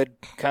pretty good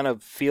kind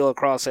of feel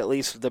across at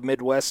least the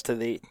Midwest to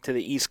the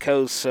East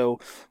Coast. So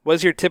what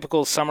does your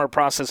typical summer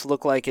process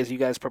look like as you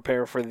guys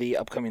prepare for the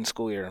upcoming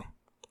school year?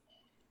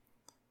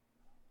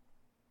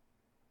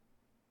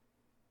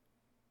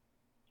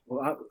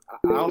 Well,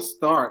 I'll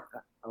start.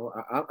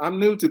 I'm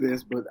new to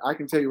this, but I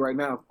can tell you right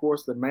now, of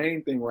course, the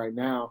main thing right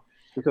now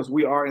because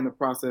we are in the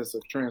process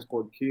of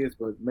transporting kids,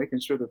 but making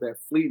sure that that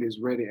fleet is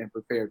ready and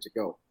prepared to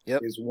go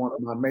is one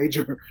of my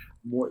major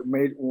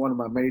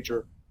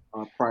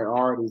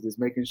priorities, is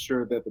making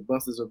sure that the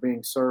buses are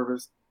being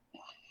serviced,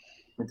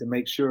 and to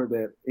make sure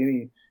that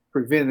any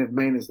preventative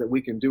maintenance that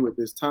we can do at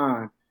this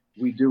time,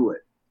 we do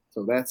it.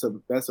 So that's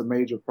a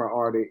major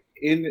priority.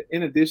 In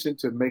addition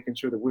to making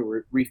sure that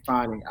we're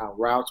refining our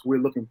routes,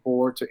 we're looking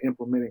forward to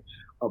implementing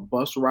a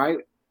bus ride.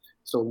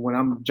 So when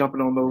I'm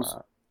jumping on those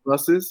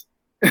buses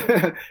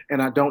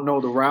and I don't know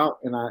the route,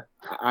 and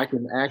I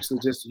can actually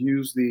just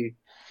use the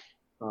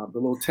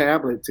little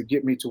tablet to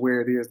get me to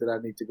where it is that I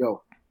need to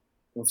go.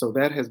 And so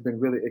that has been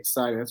really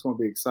exciting. It's going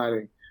to be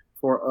exciting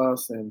for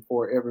us and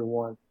for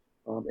everyone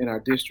in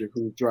our district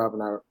who's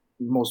driving our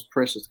most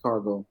precious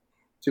cargo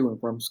to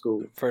and from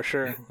school. For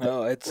sure.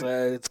 No,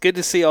 it's good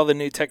to see all the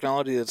new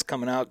technology that's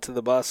coming out to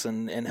the bus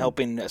and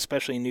helping,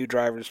 especially new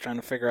drivers trying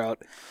to figure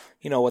out,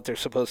 what they're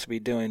supposed to be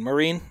doing.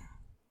 Maureen?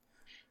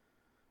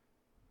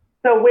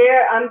 So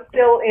I'm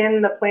still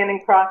in the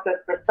planning process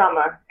for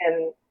summer,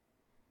 and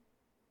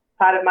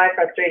part of my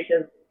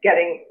frustration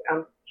is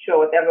I'm sure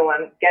with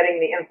everyone, getting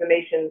the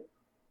information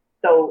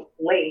so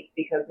late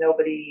because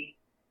nobody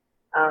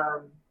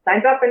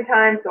signs up in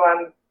time. So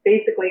I'm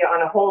basically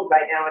on a hold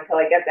right now until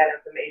I get that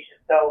information.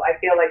 So I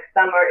feel like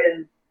summer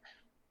is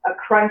a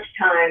crunch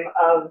time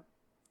of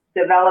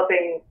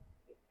developing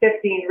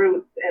 15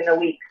 routes in a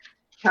week's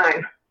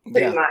time,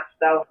 pretty much.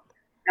 So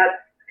that's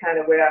kind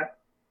of where I'm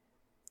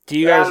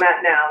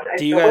at now.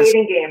 It's a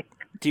waiting game.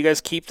 Do you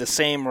guys keep the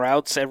same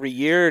routes every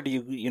year? Or do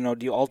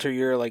you alter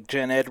your like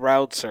gen ed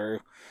routes,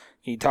 or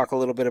can you talk a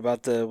little bit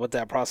about what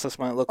that process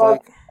might look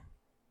like?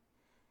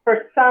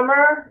 For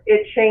summer,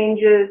 it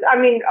changes. I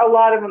mean, a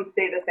lot of them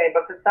stay the same,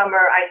 but for summer,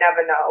 I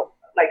never know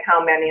like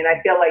how many. And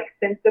I feel like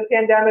since the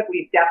pandemic,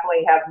 we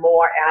definitely have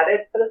more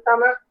added for the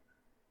summer.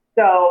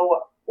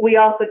 So we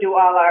also do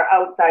all our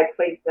outside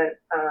placement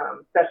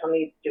special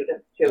needs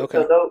students too.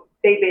 Okay. So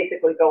they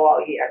basically go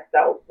all year.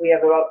 So we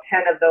have about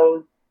 10 of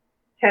those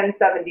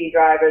 1070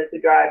 drivers who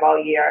drive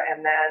all year.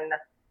 And then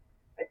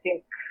I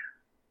think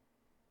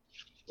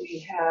we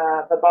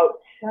have about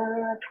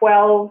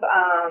 12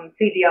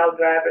 CDL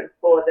drivers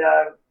for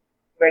the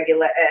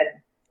regular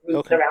ed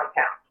routes around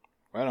town.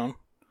 Right on.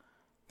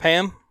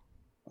 Pam?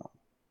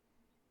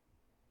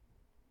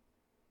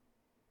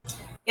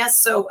 Yes,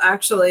 so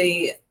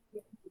actually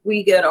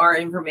we get our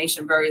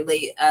information very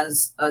late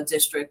as a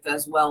district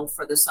as well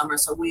for the summer.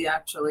 So we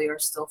actually are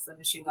still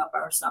finishing up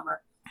our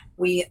summer.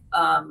 We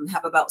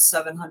have about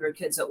 700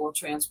 kids that we'll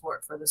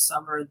transport for the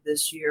summer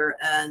this year.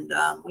 And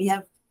we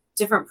have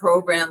different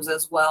programs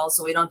as well.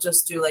 So we don't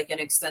just do like an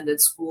extended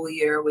school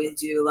year. We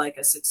do like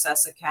a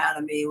Success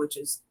Academy, which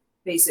is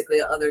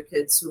basically other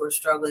kids who are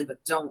struggling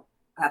but don't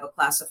have a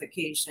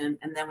classification.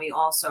 And then we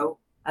also,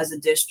 as a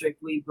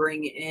district, we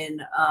bring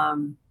in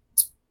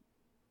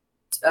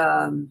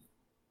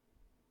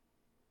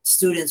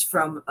students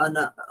from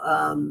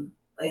an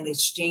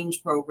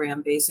exchange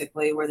program,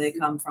 basically, where they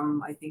come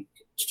from, I think,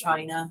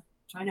 China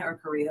or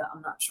Korea.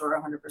 I'm not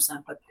sure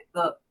 100%,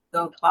 but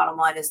the bottom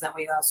line is that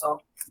we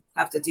also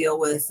have to deal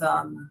with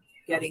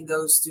getting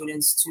those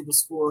students to the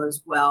school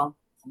as well.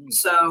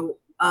 So,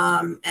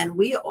 and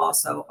we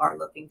also are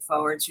looking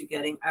forward to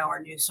getting our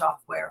new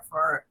software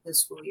for this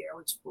school year,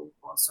 which will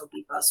also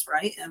be Bus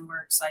Right. And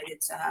we're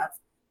excited to have,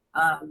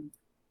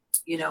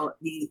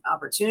 the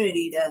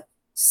opportunity to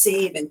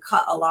save and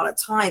cut a lot of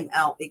time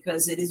out,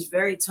 because it is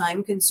very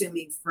time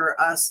consuming for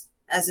us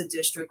as a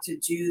district to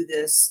do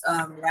this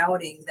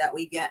routing that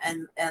we get.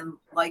 And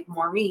like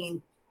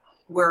Maureen,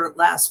 we're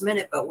last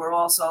minute, but we're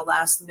also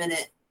last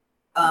minute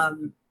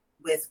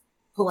with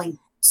pulling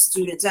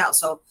students out.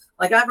 So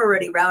like I've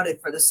already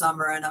routed for the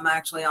summer, and I'm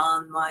actually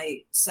on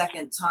my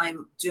second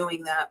time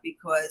doing that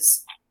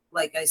because,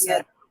 like I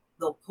said,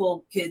 they'll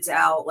pull kids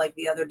out. Like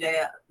the other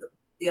day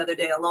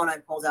alone, I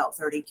pulled out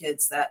 30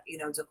 kids that,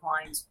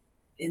 declined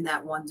in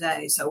that one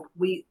day. So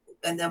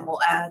and then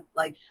we'll add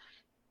like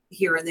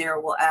here and there,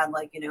 we'll add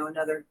like,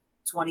 another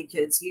 20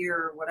 kids here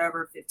or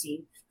whatever,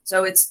 15.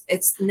 So it's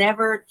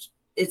never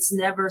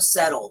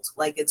settled.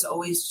 Like it's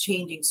always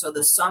changing. So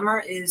the summer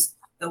is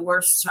the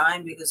worst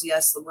time because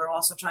yes, we're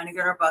also trying to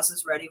get our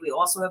buses ready. We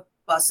also have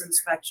bus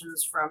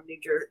inspections from New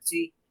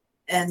Jersey.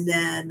 And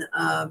then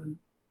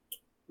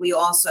we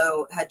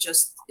also had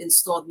just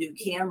installed new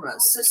camera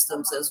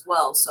systems as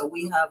well. So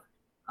we have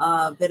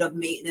a bit of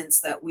maintenance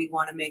that we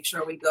want to make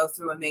sure we go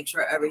through and make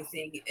sure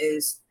everything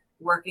is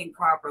working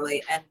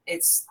properly. And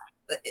it's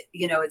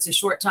a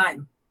short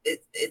time.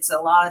 It's a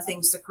lot of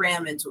things to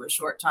cram into a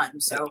short time.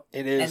 So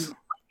it is. And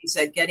like you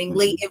said, getting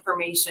late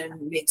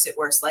information makes it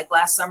worse. Like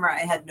last summer, I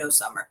had no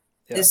summer.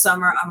 Yeah. This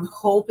summer, I'm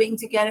hoping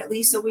to get at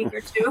least a week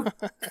or two of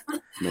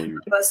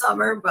a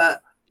summer,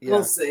 but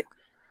we'll see.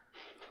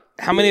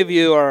 How many of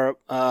you are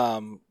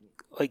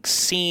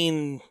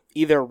seeing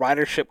either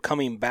ridership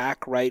coming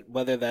back, right?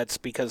 Whether that's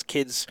because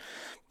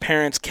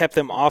parents kept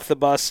them off the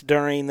bus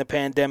during the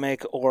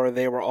pandemic, or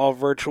they were all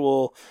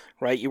virtual,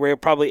 right? You were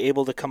probably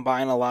able to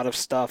combine a lot of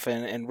stuff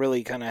and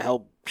really kind of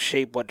help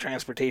shape what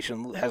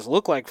transportation has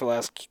looked like for the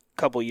last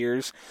couple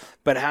years.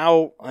 But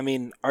how, I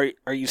mean,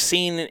 are you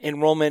seeing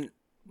enrollment,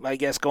 I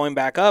guess, going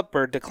back up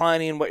or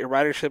declining, what your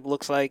ridership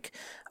looks like?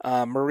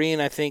 Maureen,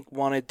 I think,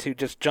 wanted to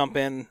just jump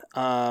in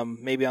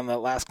maybe on the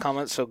last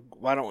comment. So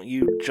why don't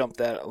you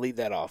lead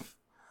that off?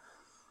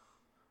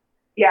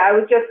 Yeah, I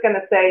was just going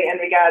to say in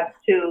regards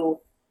to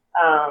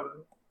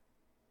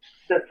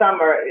the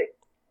summer,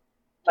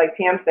 like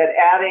Pam said,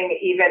 adding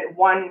even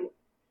one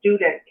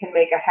student can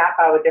make a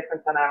half-hour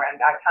difference on our end.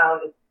 Our town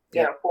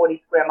is,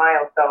 40 square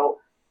miles, so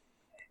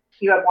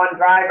you have one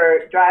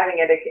driver driving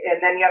it,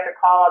 and then you have to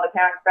call all the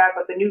parents back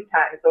with the new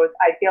time. So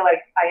I feel like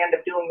I end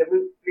up doing the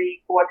route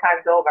 3-4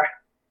 times over,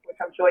 which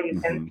I'm sure you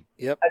can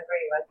agree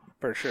with.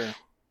 For sure.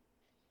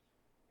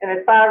 And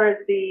as far as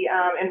the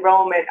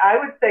enrollment, I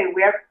would say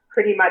we're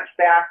pretty much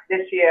back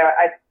this year.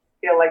 I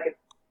feel like it's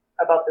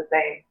about the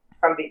same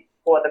from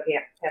before the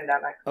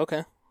pandemic.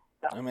 Okay.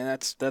 So. I mean,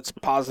 that's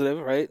positive,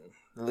 right?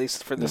 At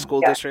least for the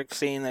school district,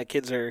 seeing that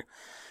kids are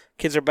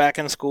back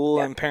in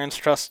school and parents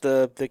trust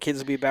the kids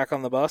to be back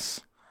on the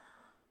bus.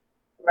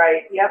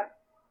 Right. Yep.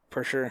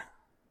 For sure.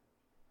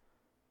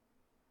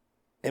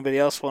 Anybody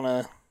else want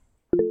to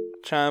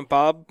chime,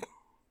 Bob?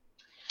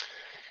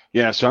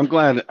 Yeah, so I'm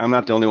glad I'm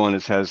not the only one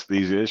that has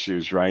these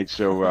issues, right?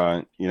 So,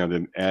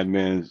 the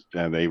admins,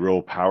 they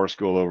roll Power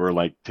School over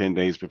like 10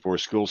 days before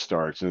school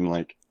starts. And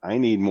like, I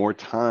need more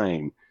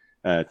time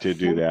to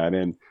do that.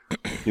 And,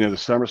 the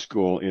summer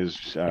school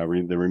is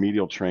the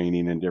remedial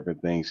training and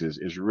different things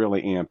is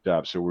really amped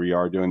up. So we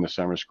are doing the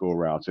summer school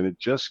routes, and it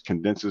just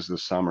condenses the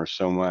summer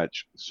so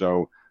much.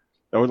 So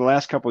over the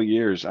last couple of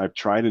years, I've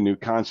tried a new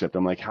concept.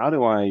 I'm like, how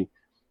do I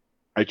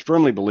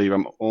firmly believe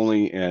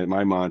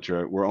my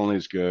mantra, we're only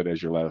as good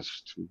as your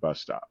last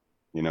bus stop.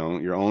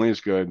 You're only as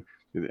good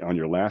on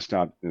your last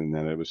stop and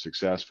that it was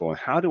successful. And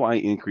how do I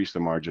increase the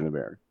margin of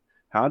error?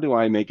 How do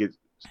I make it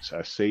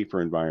a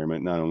safer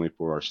environment, not only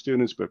for our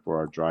students, but for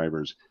our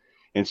drivers?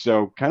 And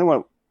so kind of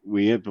what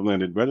we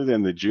implemented, rather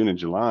than the June and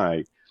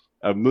July,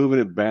 of moving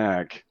it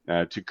back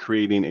to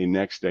creating a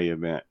next day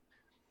event.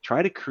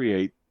 Try to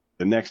create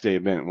the next day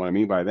event. What I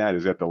mean by that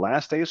is at the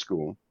last day of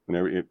school,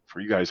 for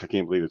you guys, I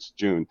can't believe it's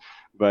June,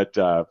 but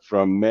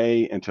from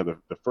May until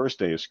the first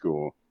day of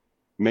school,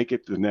 make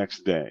it the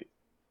next day.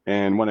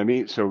 And what I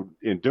mean, so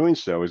in doing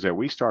so is that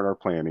we start our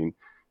planning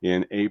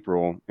in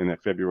April, in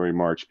that February,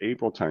 March,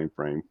 April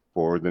timeframe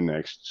for the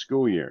next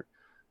school year.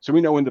 So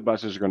we know when the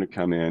buses are going to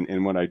come in.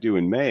 And what I do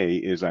in May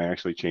is I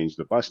actually change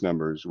the bus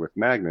numbers with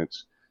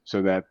magnets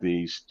so that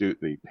the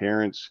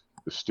parents,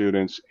 the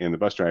students, and the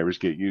bus drivers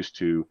get used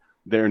to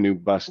their new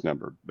bus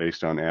number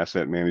based on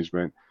asset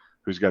management,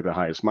 who's got the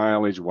highest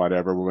mileage,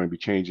 whatever. We're going to be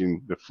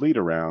changing the fleet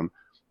around,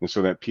 and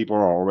so that people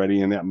are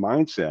already in that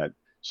mindset,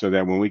 so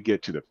that when we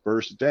get to the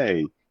first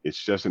day,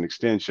 it's just an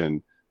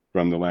extension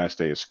from the last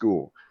day of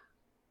school.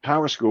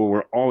 Power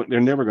School, they're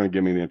never going to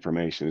give me the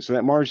information, so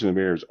that margin of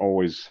error is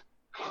always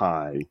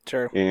high.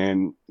 Sure.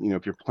 And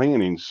if you're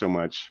planning so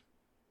much,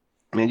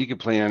 man, you can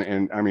plan,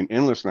 and I mean,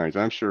 endless nights.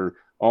 I'm sure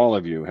all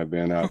of you have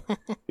been up,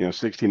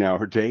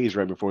 16-hour days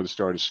right before the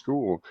start of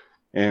school,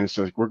 and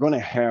so we're going to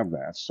have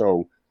that.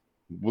 So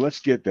let's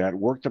get that,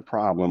 work the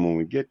problem when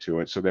we get to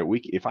it, so that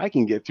if I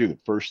can get through the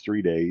first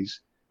 3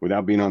 days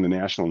without being on the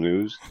national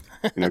news,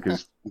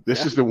 because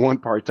this is the one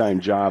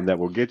part-time job that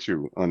will get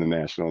you on the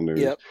national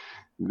news. Yep.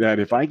 That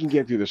if I can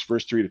get through this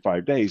first 3 to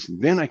 5 days,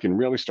 then I can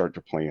really start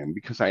to plan,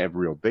 because I have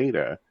real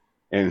data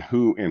and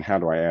who and how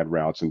do I add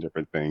routes and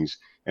different things.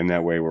 And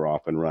that way we're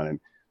off and running.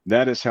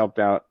 That has helped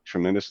out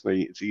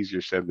tremendously. It's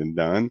easier said than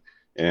done.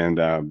 And,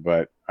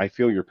 but I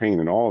feel your pain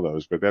in all of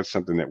those, but that's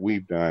something that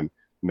we've done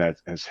that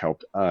has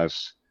helped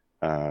us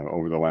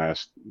over the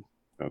last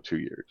 2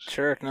 years.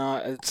 Sure. No,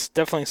 it's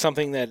definitely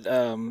something that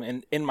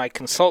in my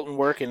consultant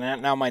work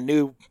and now my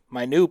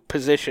new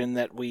position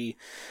that we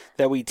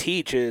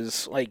teach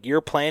is like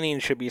your planning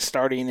should be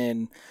starting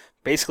in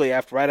basically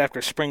right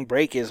after spring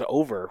break is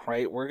over,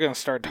 right? We're going to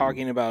start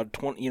talking about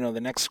the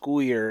next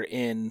school year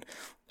in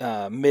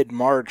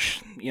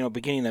mid-March,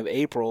 beginning of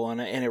April,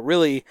 and it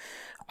really,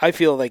 I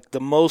feel like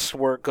the most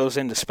work goes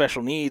into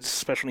special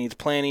needs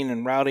planning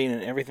and routing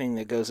and everything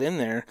that goes in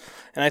there.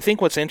 And I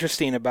think what's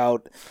interesting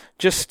about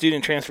just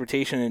student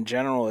transportation in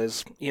general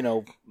is,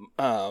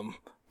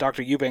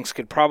 Dr. Eubanks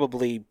could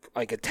probably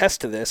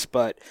attest to this,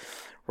 but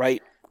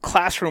right,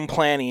 classroom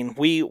planning,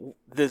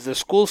 the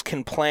schools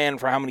can plan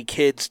for how many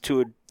kids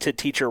to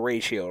teacher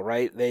ratio,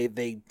 right?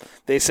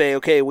 They say,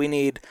 okay, we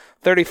need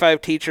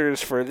 35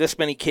 teachers for this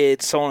many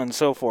kids, so on and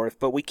so forth,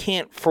 but we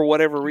can't, for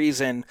whatever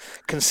reason,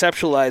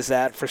 conceptualize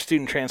that for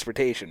student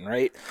transportation,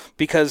 right?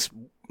 Because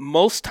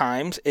most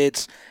times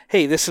it's,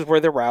 hey, this is where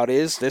the route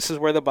is, this is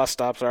where the bus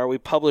stops are, we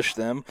publish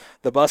them,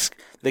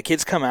 the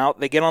kids come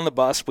out, they get on the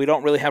bus, we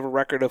don't really have a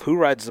record of who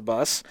rides the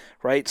bus,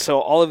 right? So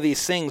all of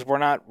these things we're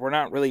not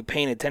really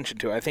paying attention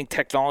to. I think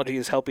technology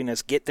is helping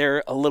us get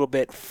there a little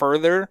bit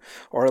further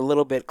or a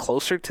little bit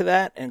closer to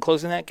that and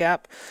closing that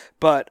gap.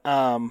 But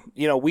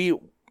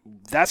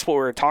that's what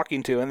we're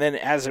talking to. And then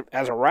as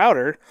a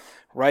router,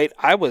 right?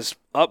 I was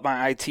up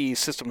my IT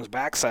systems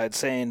backside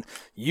saying,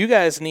 you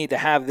guys need to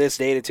have this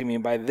data to me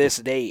by this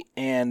date.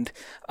 And,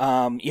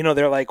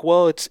 they're like,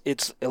 well,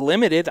 it's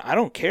limited. I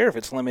don't care if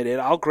it's limited.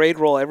 I'll grade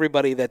roll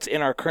everybody that's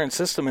in our current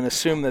system and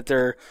assume that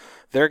they're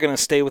going to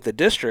stay with the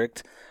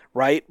district,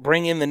 right?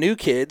 Bring in the new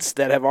kids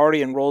that have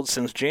already enrolled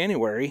since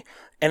January.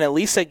 And at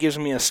least that gives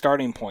me a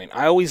starting point.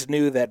 I always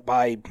knew that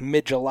by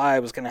mid-July I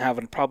was going to have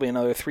probably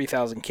another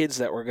 3,000 kids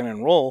that were going to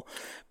enroll,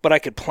 but I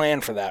could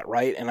plan for that,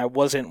 right? And I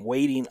wasn't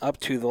waiting up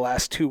to the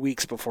last 2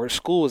 weeks before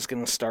school was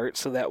going to start,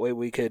 so that way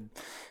we could,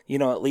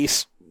 at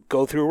least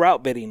go through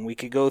route bidding. We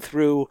could go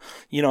through,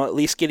 at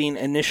least getting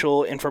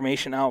initial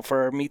information out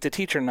for Meet the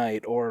Teacher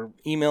night, or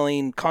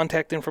emailing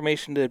contact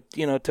information to,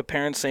 to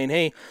parents saying,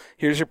 hey,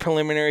 here's your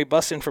preliminary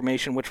bus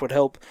information, which would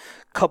help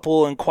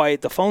couple and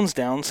quiet the phones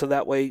down. So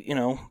that way,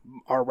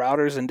 our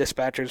routers and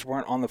dispatchers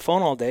weren't on the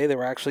phone all day. They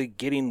were actually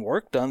getting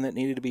work done that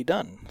needed to be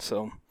done.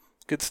 So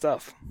good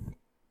stuff.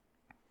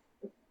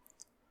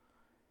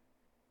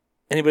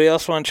 Anybody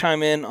else want to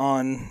chime in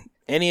on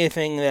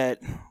anything that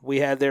we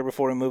had there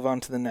before we move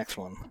on to the next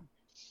one?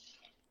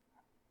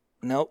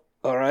 Nope.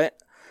 All right.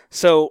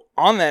 So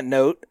on that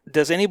note,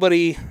 does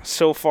anybody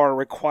so far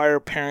require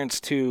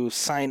parents to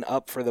sign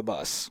up for the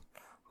bus?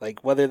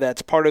 Like whether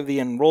that's part of the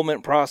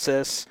enrollment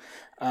process,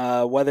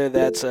 whether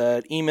that's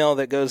an email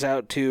that goes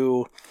out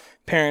to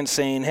parents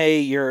saying, hey,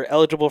 you're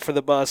eligible for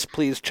the bus,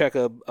 please check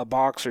a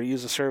box or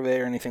use a survey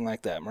or anything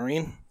like that.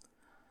 Maureen?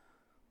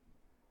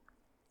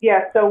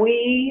 Yeah, so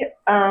we,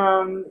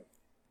 I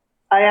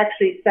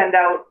actually send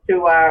out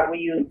to we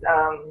use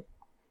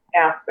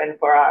Aspen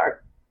for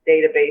our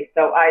database.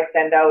 So I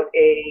send out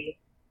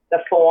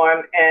the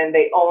form, and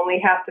they only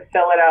have to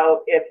fill it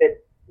out if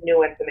it's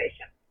new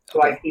information. So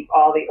okay. I keep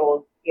all the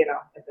old,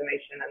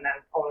 information, and then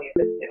only if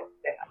it's new,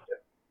 they have to.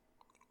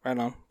 Right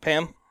on.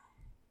 Pam?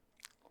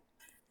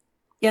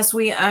 Yes,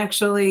 we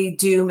actually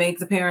do make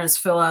the parents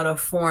fill out a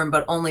form,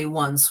 but only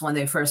once when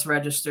they first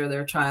register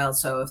their child.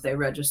 So if they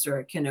register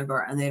at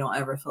kindergarten, they don't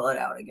ever fill it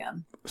out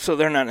again. So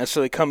they're not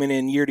necessarily coming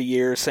in year to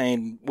year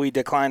saying we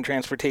declined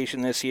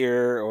transportation this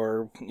year,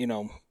 or,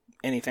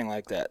 anything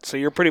like that. So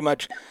you're pretty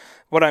much,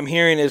 what I'm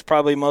hearing is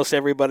probably most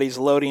everybody's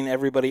loading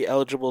everybody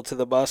eligible to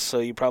the bus. So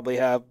you probably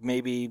have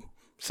maybe,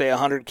 say,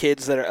 100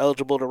 kids that are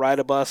eligible to ride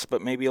a bus,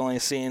 but maybe only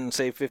seeing,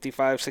 say,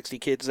 55, 60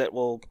 kids that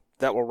will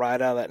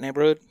ride out of that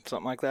neighborhood,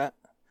 something like that.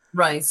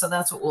 Right. So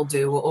that's what we'll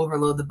do. We'll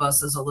overload the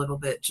buses a little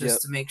bit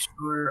just to make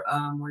sure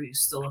we're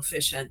still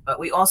efficient. But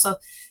we also,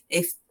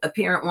 if a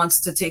parent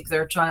wants to take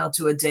their child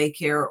to a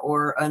daycare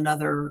or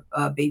another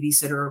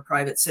babysitter or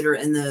private sitter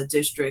in the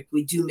district,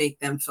 we do make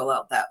them fill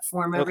out that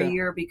form every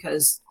year,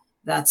 because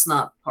that's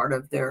not part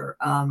of their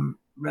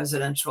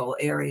residential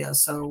area.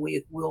 So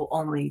we will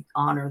only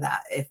honor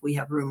that if we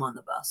have room on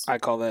the bus. I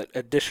call that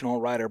additional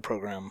rider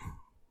program.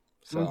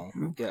 So,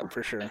 yeah,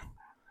 for sure.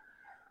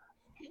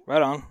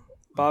 Right on.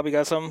 Bob, you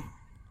got something?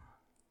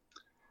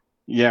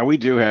 Yeah, we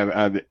do have.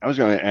 I was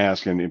going to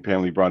ask, and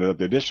Pamela brought it up,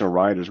 the additional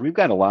riders. We've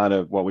got a lot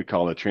of what we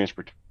call a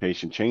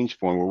transportation change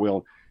form, where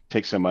we'll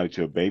take somebody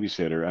to a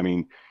babysitter. I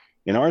mean,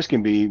 and ours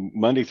can be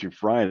Monday through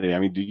Friday. I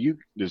mean,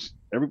 does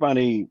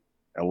everybody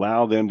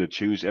allow them to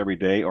choose every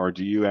day, or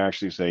do you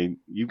actually say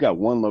you've got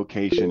one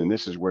location and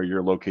this is where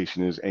your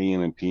location is,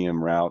 AM and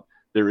PM route?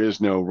 There is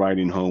no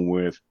riding home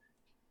with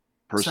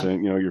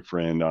person, your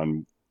friend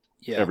on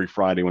every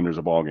Friday when there's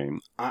a ball game.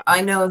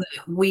 I know that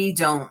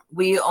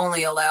we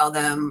only allow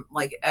them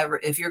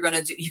if you're going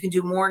to do, you can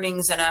do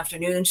mornings and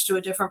afternoons to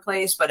a different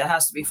place, but it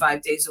has to be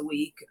 5 days a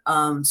week.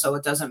 So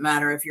it doesn't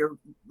matter if your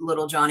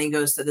little Johnny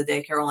goes to the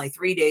daycare only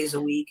 3 days a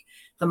week,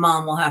 the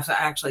mom will have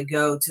to actually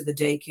go to the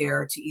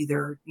daycare to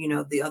either,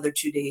 the other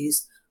 2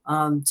 days,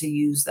 to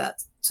use that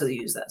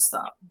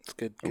stop. That's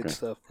good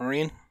stuff.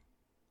 Maureen?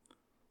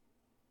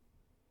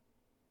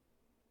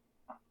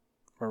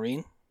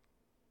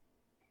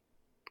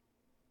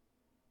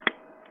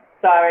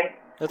 Sorry.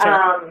 That's all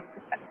right.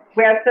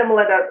 We're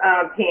similar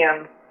to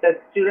Pam. The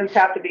students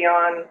have to be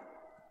on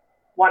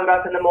one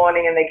bus in the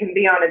morning, and they can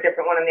be on a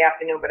different one in the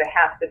afternoon, but it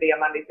has to be a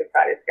Monday through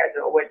Friday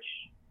schedule, which,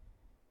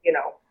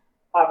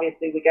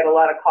 obviously we get a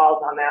lot of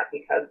calls on that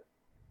because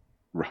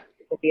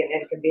it can be an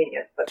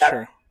inconvenience. But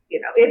that's,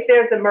 if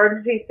there's an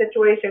emergency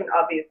situation,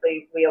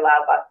 obviously we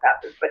allow bus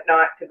passes, but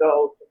not to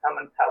go to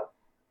someone's house,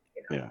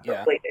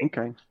 completely.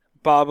 Okay.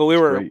 Bob, but we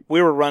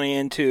were running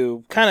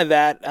into kind of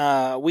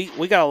that.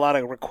 We got a lot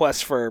of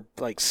requests for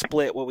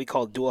split, what we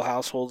call dual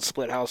households,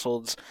 split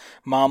households.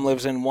 Mom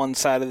lives in one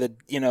side of the,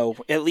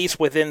 at least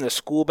within the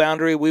school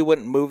boundary. We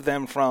wouldn't move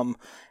them from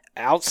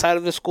outside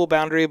of the school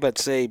boundary, but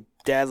say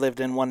dad lived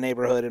in one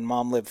neighborhood and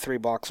mom lived 3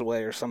 blocks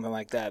away or something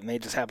like that, and they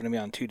just happened to be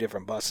on 2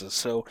 different buses.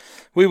 So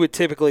we would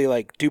typically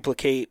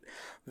duplicate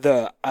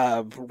the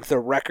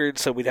record,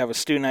 so we'd have a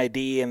student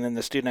ID and then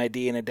the student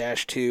ID and a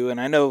 -2.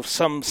 And I know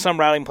some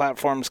routing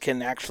platforms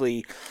can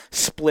actually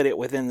split it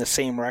within the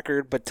same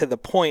record, but to the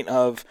point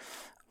of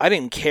I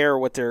didn't care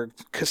what their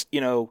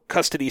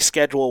custody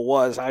schedule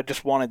was. I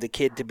just wanted the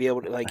kid to be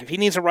able to, like, if he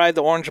needs to ride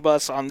the orange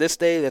bus on this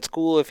day, that's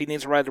cool. If he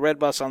needs to ride the red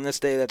bus on this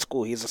day, that's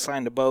cool. He's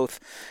assigned to both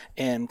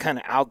and kind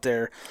of out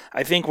there.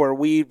 I think where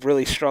we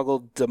really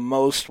struggled the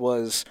most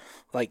was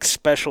like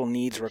special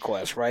needs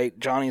requests, right?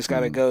 Johnny's got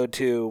to go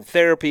to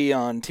therapy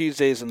on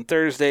Tuesdays and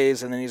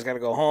Thursdays, and then he's got to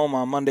go home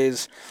on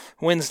Mondays,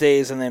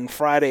 Wednesdays, and then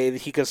Friday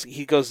he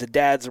goes to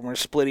dad's, and we're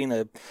splitting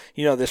this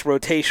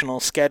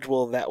rotational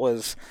schedule. That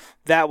was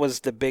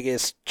the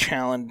biggest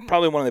challenge,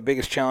 probably one of the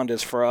biggest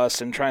challenges for us,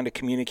 in trying to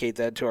communicate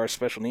that to our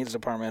special needs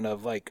department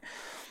of like,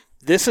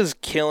 this is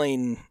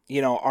killing,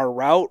 our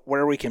route,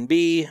 where we can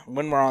be,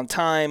 when we're on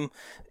time.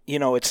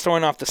 It's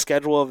throwing off the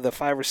schedule of the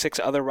 5 or 6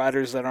 other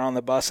riders that are on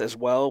the bus as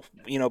well,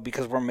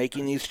 because we're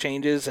making these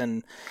changes.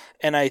 And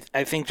I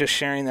think just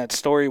sharing that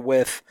story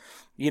with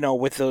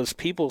those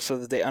people so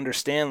that they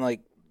understand, like,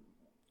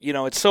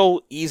 it's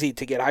so easy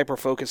to get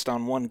hyper-focused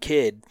on one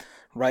kid,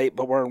 right?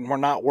 But we're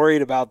not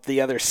worried about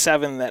the other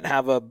 7 that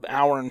have a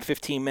hour and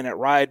 15-minute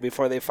ride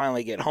before they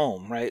finally get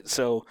home, right?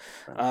 So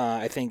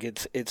I think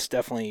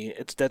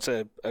that's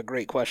a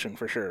great question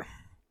for sure.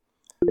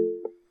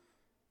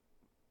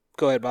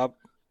 Go ahead, Bob.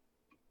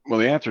 Well,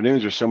 the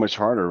afternoons are so much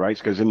harder, right?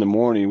 Because in the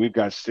morning we've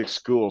got 6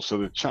 schools, so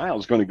the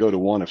child's going to go to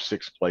one of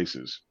 6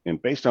 places, and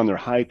based on their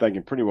height, I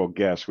can pretty well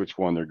guess which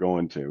one they're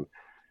going to.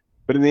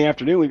 But in the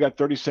afternoon, we've got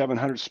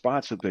 3,700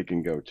 spots that they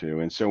can go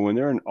to, and so when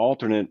they're an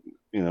alternate,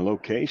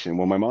 location,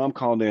 when my mom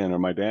called in or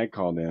my dad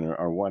called in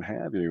or what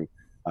have you,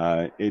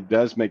 it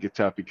does make it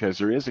tough because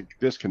there is a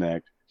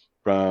disconnect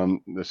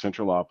from the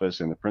central office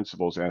and the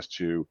principals as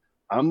to,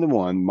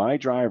 my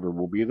driver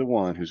will be the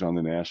one who's on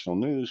the national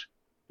news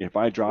if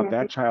I drop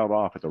that child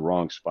off at the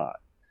wrong spot.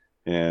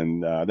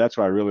 And that's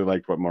why I really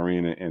liked what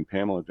Maureen and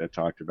Pamela had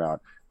talked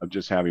about, of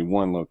just having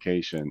one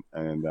location.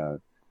 And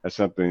that's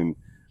something,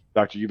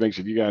 Dr. Eubanks,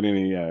 if you got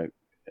any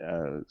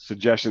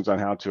suggestions on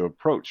how to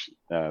approach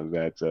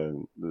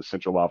the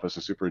central office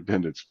and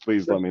superintendents,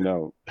 please let me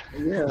know.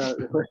 Yeah.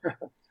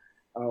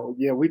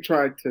 Yeah, we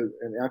tried to,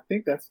 and I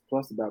think that's the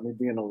plus about me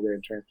being over there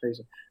in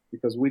transportation,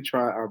 because we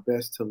try our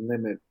best to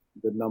limit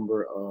the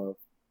number of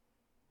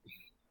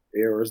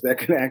errors that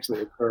can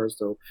actually occur.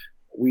 So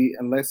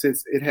unless it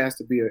has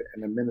to be it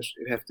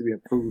has to be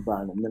approved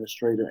by an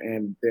administrator,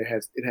 and it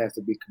has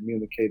to be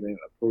communicated and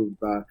approved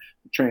by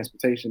the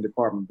transportation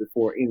department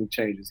before any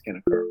changes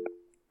can occur.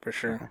 For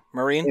sure.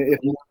 Maureen? If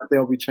not,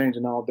 they'll be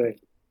changing all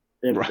day,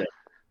 every day.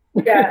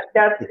 Yeah,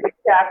 that's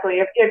exactly.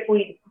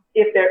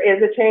 If there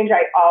is a change,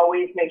 I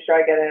always make sure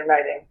I get it in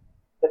writing.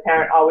 The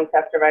parent always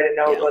has to write a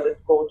note, or the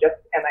school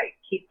and I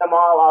keep them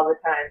all the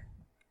time.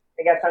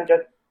 I guess I'm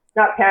just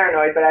not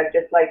paranoid, but I'd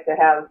just like to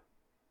have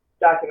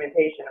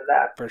documentation of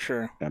that. For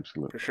sure.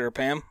 Absolutely. For sure.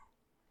 Pam?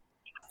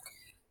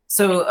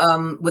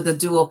 So with the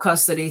dual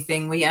custody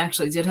thing, we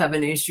actually did have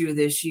an issue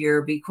this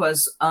year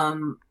because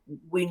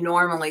we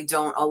normally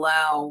don't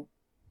allow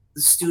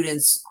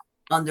students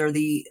under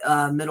the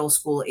middle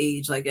school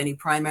age, like any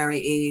primary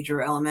age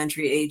or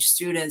elementary age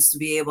students, to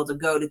be able to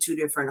go to 2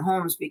 different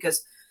homes,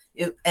 because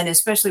and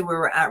especially where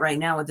we're at right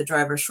now with the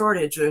driver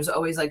shortage, there's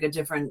always like a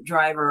different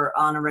driver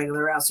on a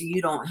regular route. So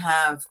you don't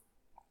have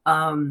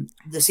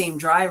the same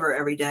driver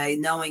every day,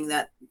 knowing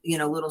that,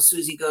 little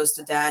Susie goes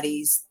to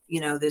daddy's,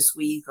 this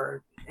week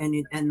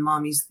and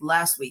mommy's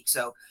last week.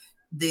 So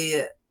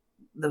the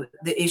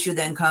issue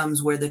then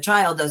comes where the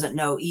child doesn't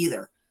know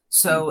either.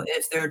 So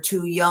if they're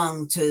too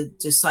young to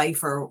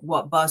decipher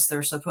what bus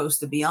they're supposed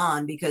to be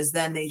on, because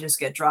then they just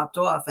get dropped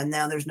off and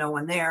now there's no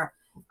one there.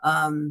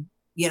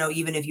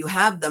 Even if you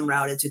have them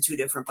routed to 2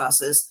 different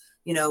buses,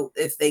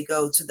 if they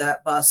go to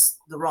that bus,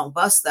 the wrong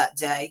bus that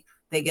day,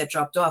 they get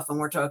dropped off, and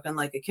we're talking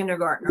like a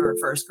kindergartner or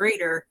first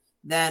grader,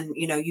 then,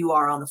 you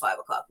are on the 5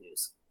 o'clock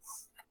news.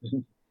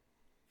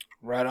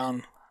 Right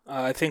on.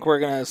 I think we're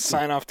going to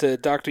sign off to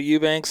Dr.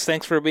 Eubanks.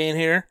 Thanks for being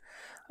here.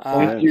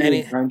 Thank you.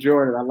 I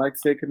enjoyed it. I like to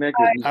stay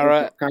connected. All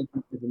right.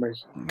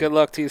 Information. Good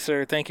luck to you,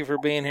 sir. Thank you for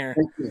being here.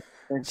 Thank you.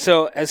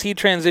 So as he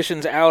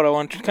transitions out, I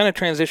want to kind of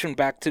transition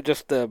back to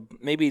just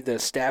maybe the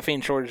staffing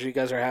shortage you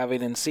guys are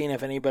having, and seeing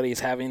if anybody's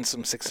having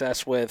some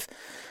success with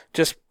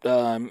just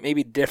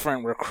maybe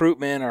different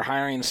recruitment or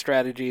hiring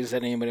strategies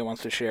that anybody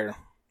wants to share.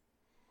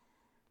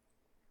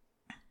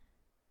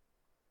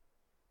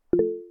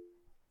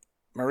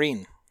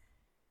 Maureen.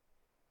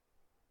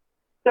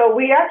 So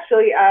we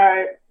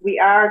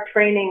are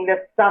training this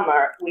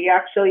summer. We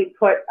actually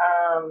put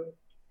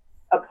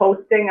a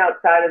posting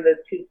outside of the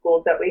 2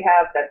 schools that we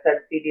have that said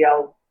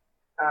CDL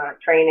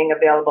training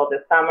available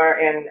this summer,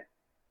 and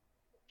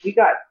we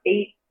got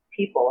 8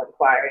 people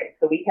inquiring.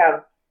 So we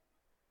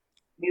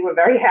were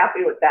very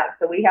happy with that.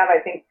 So we have, I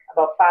think,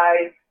 about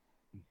 5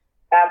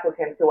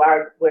 applicants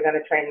we're going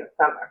to train this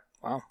summer.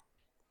 Wow.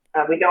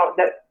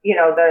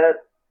 The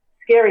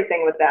scary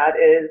thing with that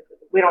is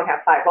we don't have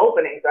 5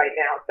 openings right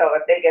now. So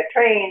if they get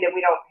trained and we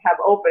don't have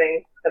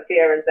openings, the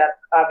fear is that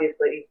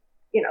obviously,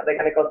 they're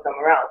going to go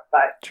somewhere else.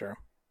 But sure,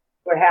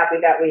 we're happy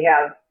that we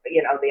have,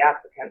 the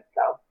applicants.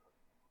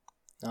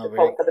 So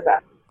hope for the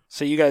best.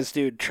 So you guys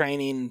do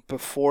training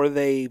before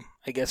they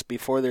I guess,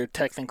 before they're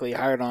technically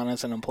hired on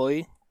as an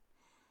employee?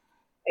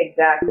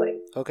 Exactly.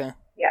 Okay.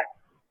 Yeah.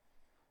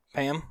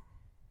 Pam?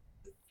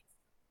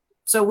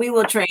 So we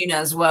will train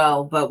as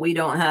well, but we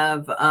don't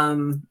have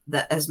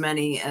as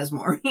many as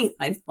Maureen.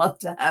 I'd love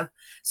to have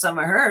some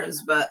of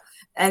hers, but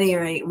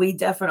anyway, we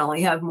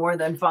definitely have more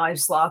than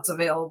 5 slots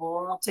available,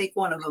 and I'll take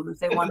one of them if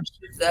they want to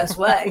shoot this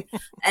way.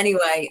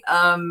 Anyway,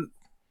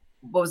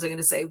 what was I going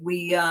to say?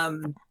 We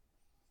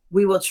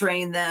will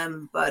train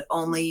them, but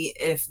only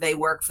if they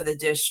work for the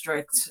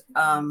district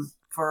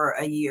for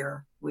a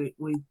year. We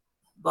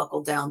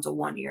buckle down to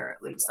 1 year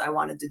at least. I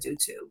wanted to do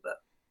 2, but.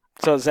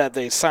 So is that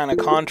they sign a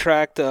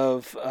contract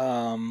of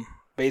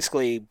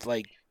basically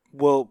like,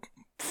 well,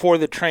 for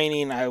the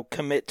training, I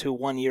commit to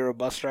 1 year of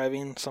bus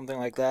driving, something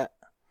like that?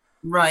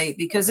 Right,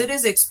 because it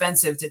is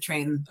expensive to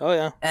train. Oh,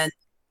 yeah. And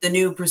the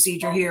new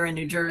procedure here in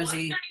New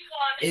Jersey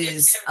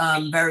is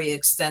very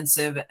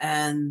extensive,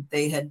 and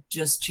they had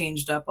just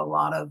changed up a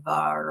lot of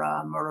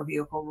our motor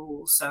vehicle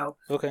rules. So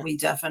we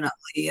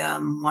definitely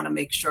want to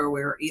make sure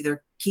we're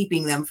either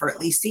keeping them for at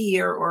least a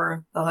year,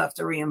 or they'll have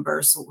to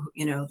reimburse,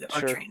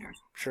 our trainers.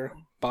 Sure.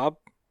 Bob?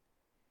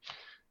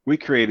 We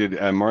created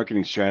a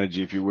marketing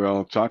strategy, if you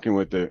will, talking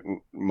with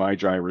my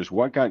drivers.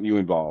 What got you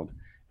involved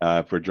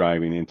for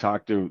driving, and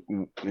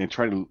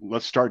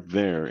let's start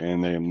there.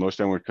 And then most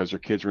of them were because their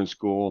kids were in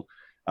school,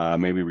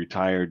 maybe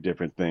retired,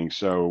 different things.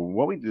 So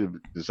what we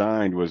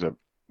designed was a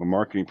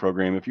marketing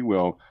program, if you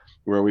will,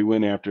 where we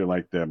went after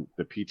like the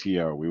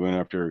PTO, we went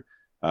after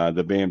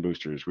the band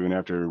boosters, we went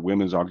after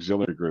women's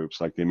auxiliary groups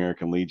like the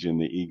American Legion,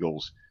 the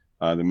Eagles,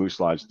 the Moose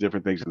Lodge,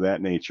 different things of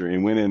that nature,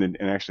 and went in and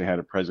actually had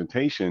a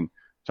presentation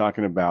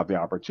talking about the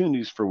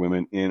opportunities for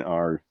women in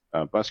our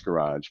bus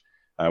garage.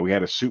 We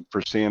had a Soup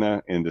for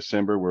Santa in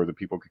December where the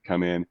people could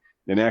come in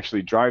and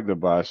actually drive the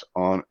bus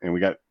on, and we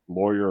got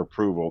lawyer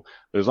approval.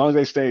 But as long as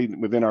they stayed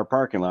within our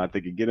parking lot,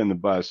 they could get in the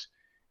bus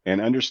and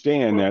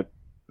understand that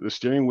the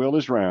steering wheel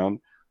is round,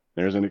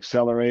 there's an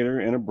accelerator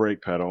and a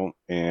brake pedal,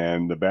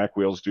 and the back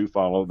wheels do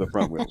follow the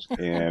front wheels,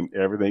 and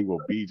everything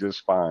will be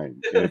just fine.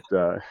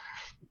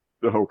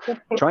 So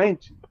trying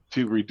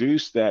to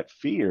reduce that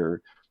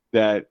fear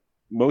that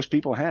most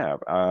people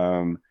have.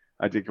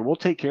 I think we'll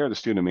take care of the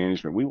student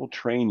management. We will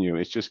train you.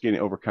 It's just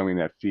overcoming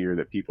that fear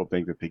that people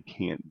think that they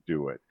can't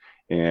do it.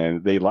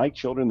 And they like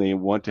children. They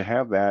want to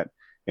have that.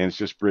 And it's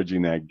just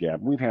bridging that gap.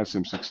 We've had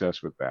some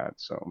success with that.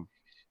 So,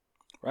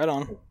 right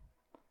on.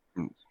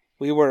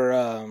 We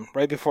were,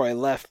 right before I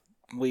left,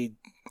 we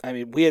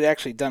had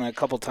actually done it a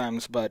couple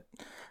times, but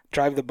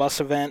Drive the Bus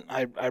event,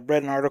 I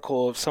read an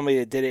article of somebody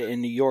that did it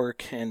in New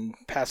York and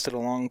passed it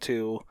along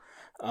to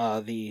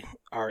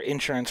our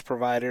insurance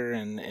provider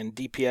and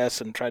DPS,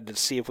 and tried to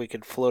see if we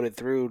could float it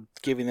through,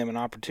 giving them an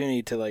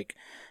opportunity to like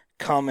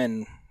come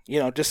and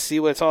just see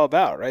what it's all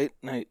about, right?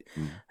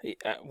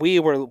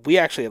 We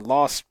actually had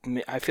lost,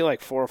 I feel like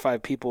 4 or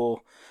 5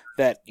 people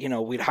that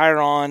we'd hire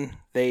on.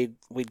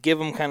 We'd give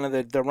them kind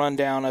of the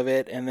rundown of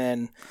it, and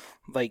then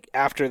like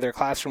after their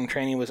classroom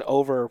training was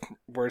over,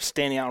 we're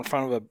standing out in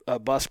front of a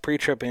bus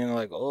pre-trip, and they're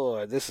like,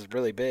 oh, this is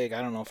really big,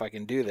 I don't know if I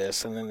can do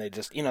this. And then they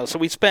just so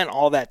we spent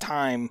all that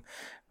time,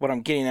 what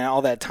I'm getting at,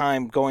 all that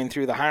time going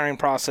through the hiring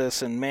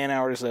process and man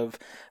hours of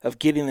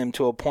getting them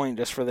to a point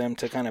just for them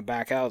to kind of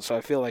back out. So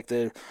I feel like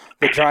the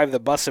Drive the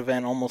Bus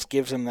event almost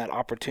gives them that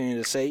opportunity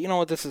to say,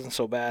 what, this isn't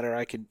so bad, or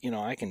I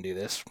can do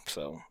this.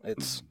 So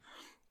it's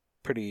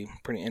pretty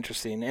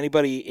interesting.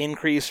 Anybody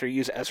increase or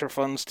use ESSER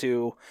funds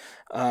to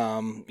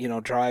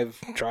drive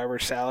driver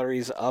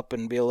salaries up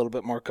and be a little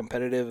bit more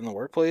competitive in the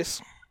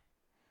workplace?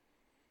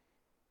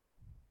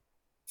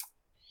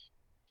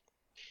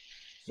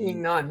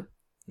 Seeing none.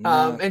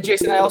 And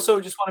Jason, I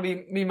also just want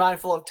to be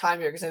mindful of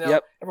time here, because I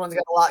know everyone's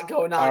got a lot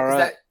going on, because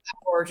that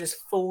hour just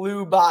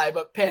flew by.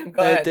 But Pam,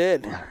 go ahead. It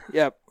did.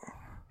 Yep.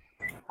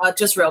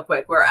 Just real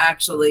quick, we're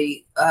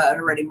actually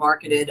already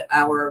marketed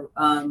our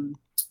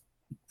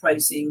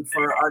pricing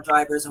for our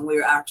drivers, and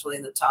we're actually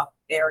in the top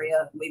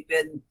area. We've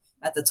been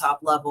at the top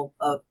level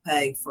of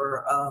pay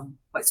for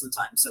quite some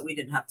time, so we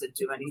didn't have to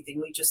do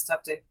anything. We just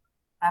have to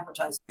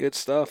advertise. Good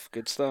stuff.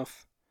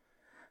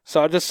 So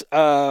I'll just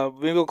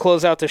maybe we'll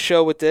close out the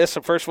show with this.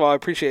 So first of all, I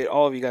appreciate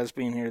all of you guys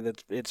being here.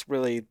 It's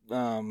really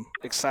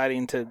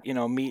exciting to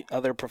meet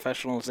other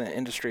professionals in the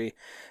industry.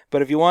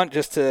 But if you want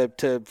just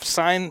to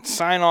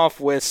sign off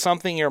with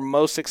something you're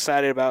most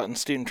excited about in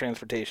student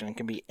transportation, it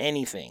can be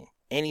anything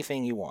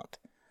you want.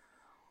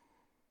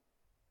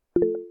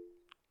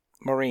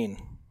 Maureen.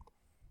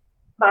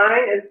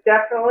 Mine is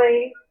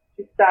definitely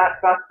to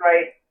start Bus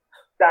Right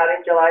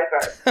starting July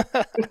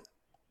 1st.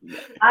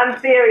 I'm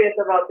serious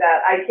about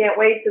that. I can't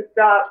wait to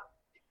stop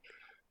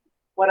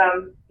what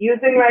I'm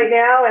using right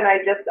now, and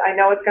I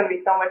know it's going to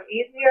be so much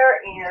easier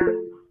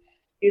and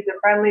user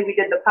friendly. We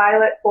did the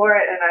pilot for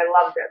it, and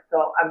I loved it,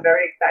 so I'm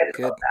very excited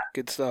about that.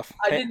 Good stuff.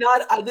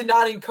 I did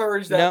not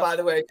encourage that, by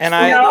the way. And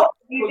no,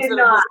 you did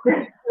not.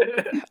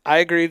 I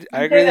agreed.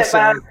 I agree the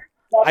same.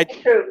 That's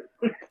the truth.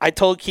 I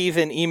told Keith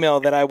in email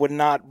that I would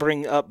not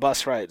bring up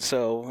Bus Right.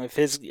 So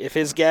if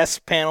his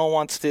guest panel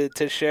wants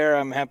to share,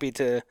 I'm happy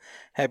to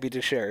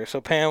share.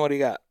 So Pam, what do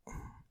you got?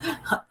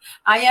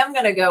 I am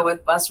going to go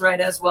with Busright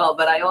as well,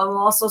 but I am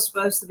also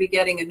supposed to be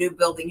getting a new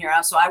building here.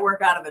 So I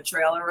work out of a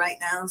trailer right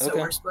now. So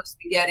we're supposed to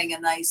be getting a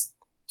nice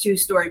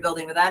 2-story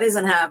building, but that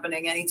isn't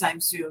happening anytime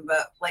soon.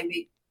 But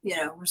maybe,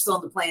 we're still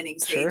in the planning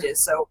stages. Sure.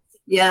 So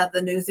yeah,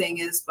 the new thing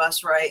is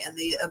Busright, and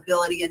the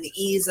ability and the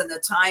ease and the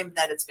time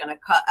that it's going to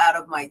cut out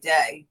of my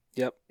day.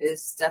 Yep.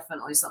 Is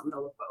definitely something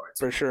to look forward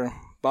to. For sure.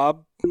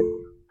 Bob?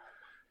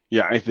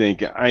 Yeah,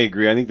 I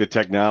agree. I think the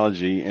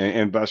technology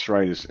and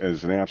Busright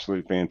is an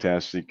absolute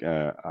fantastic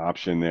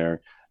option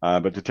there.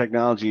 But the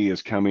technology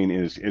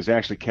is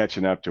actually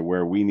catching up to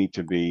where we need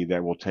to be,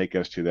 that will take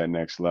us to that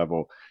next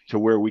level, to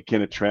where we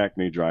can attract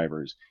new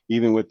drivers.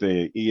 Even with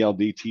the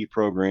ELDT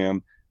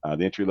program,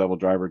 the entry-level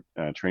driver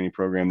training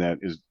program that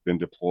has been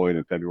deployed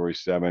on February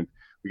 7th,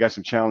 we got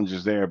some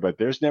challenges there, but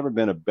there's never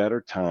been a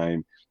better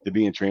time to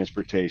be in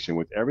transportation.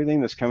 With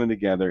everything that's coming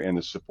together and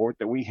the support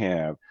that we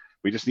have,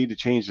 we just need to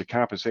change the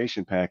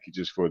compensation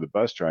packages for the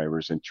bus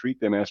drivers and treat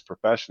them as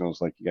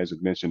professionals, like you guys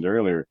had mentioned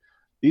earlier.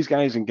 These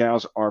guys and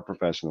gals are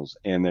professionals,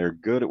 and they're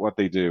good at what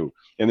they do,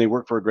 and they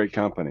work for a great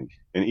company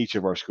in each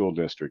of our school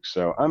districts.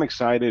 So I'm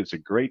excited. It's a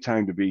great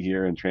time to be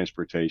here in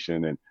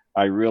transportation, and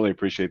I really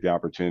appreciate the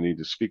opportunity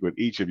to speak with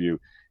each of you.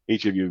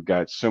 Each of you have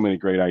got so many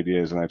great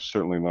ideas, and I've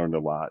certainly learned a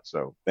lot.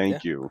 So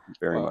thank you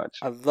very much.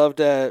 I'd love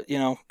to,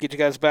 get you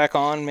guys back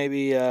on,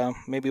 maybe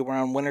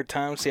around winter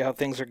time, see how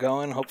things are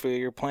going. Hopefully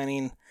your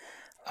planning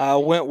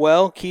went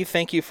well. Keith,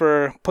 thank you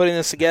for putting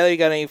this together. You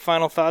got any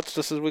final thoughts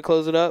just as we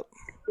close it up?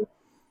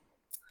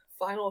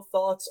 Final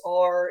thoughts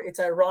are, it's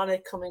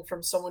ironic coming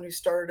from someone who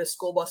started a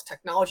school bus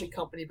technology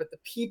company, but the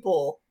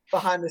people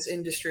behind this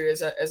industry,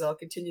 as I'll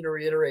continue to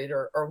reiterate,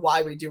 are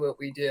why we do what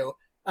we do.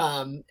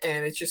 And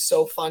it's just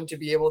so fun to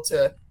be able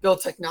to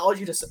build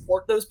technology to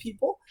support those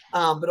people,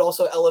 but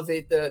also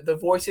elevate the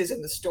voices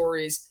and the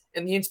stories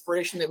and the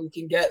inspiration that we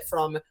can get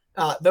from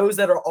those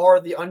that are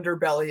the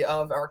underbelly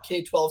of our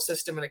K-12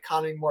 system and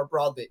economy more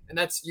broadly. And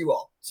that's you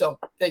all. So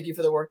thank you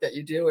for the work that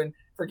you do and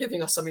for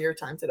giving us some of your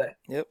time today.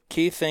 Yep.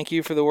 Keith, thank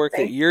you for the work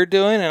that you're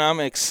doing. And I'm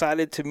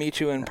excited to meet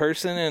you in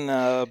person in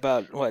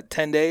about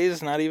 10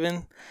 days, not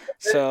even.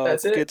 So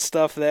that's good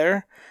stuff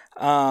there.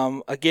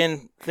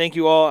 Again, thank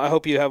you all. I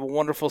hope you have a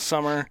wonderful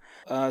summer.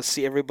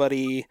 See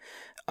everybody,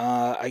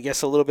 I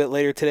guess, a little bit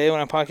later today when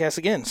I podcast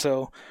again.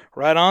 So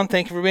right on.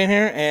 Thank you for being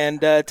here,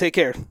 and take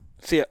care.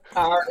 See ya.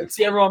 All right.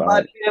 See everyone.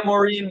 Bye.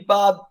 Maureen,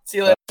 Bob. See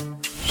you later.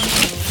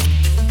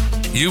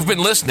 You've been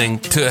listening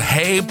to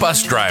Hey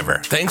Bus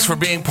Driver. Thanks for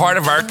being part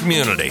of our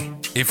community.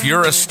 If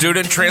you're a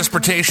student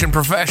transportation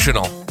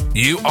professional,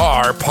 you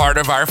are part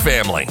of our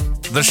family.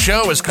 The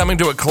show is coming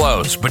to a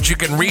close, but you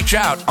can reach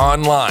out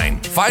online.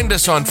 Find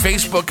us on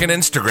Facebook and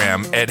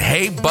Instagram at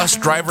Hey Bus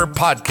Driver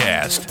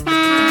Podcast.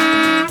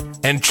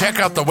 And check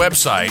out the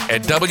website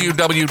at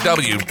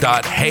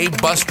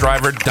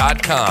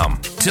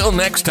www.heybusdriver.com. Till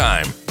next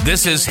time,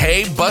 this is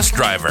Hey Bus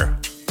Driver,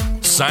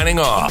 signing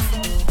off.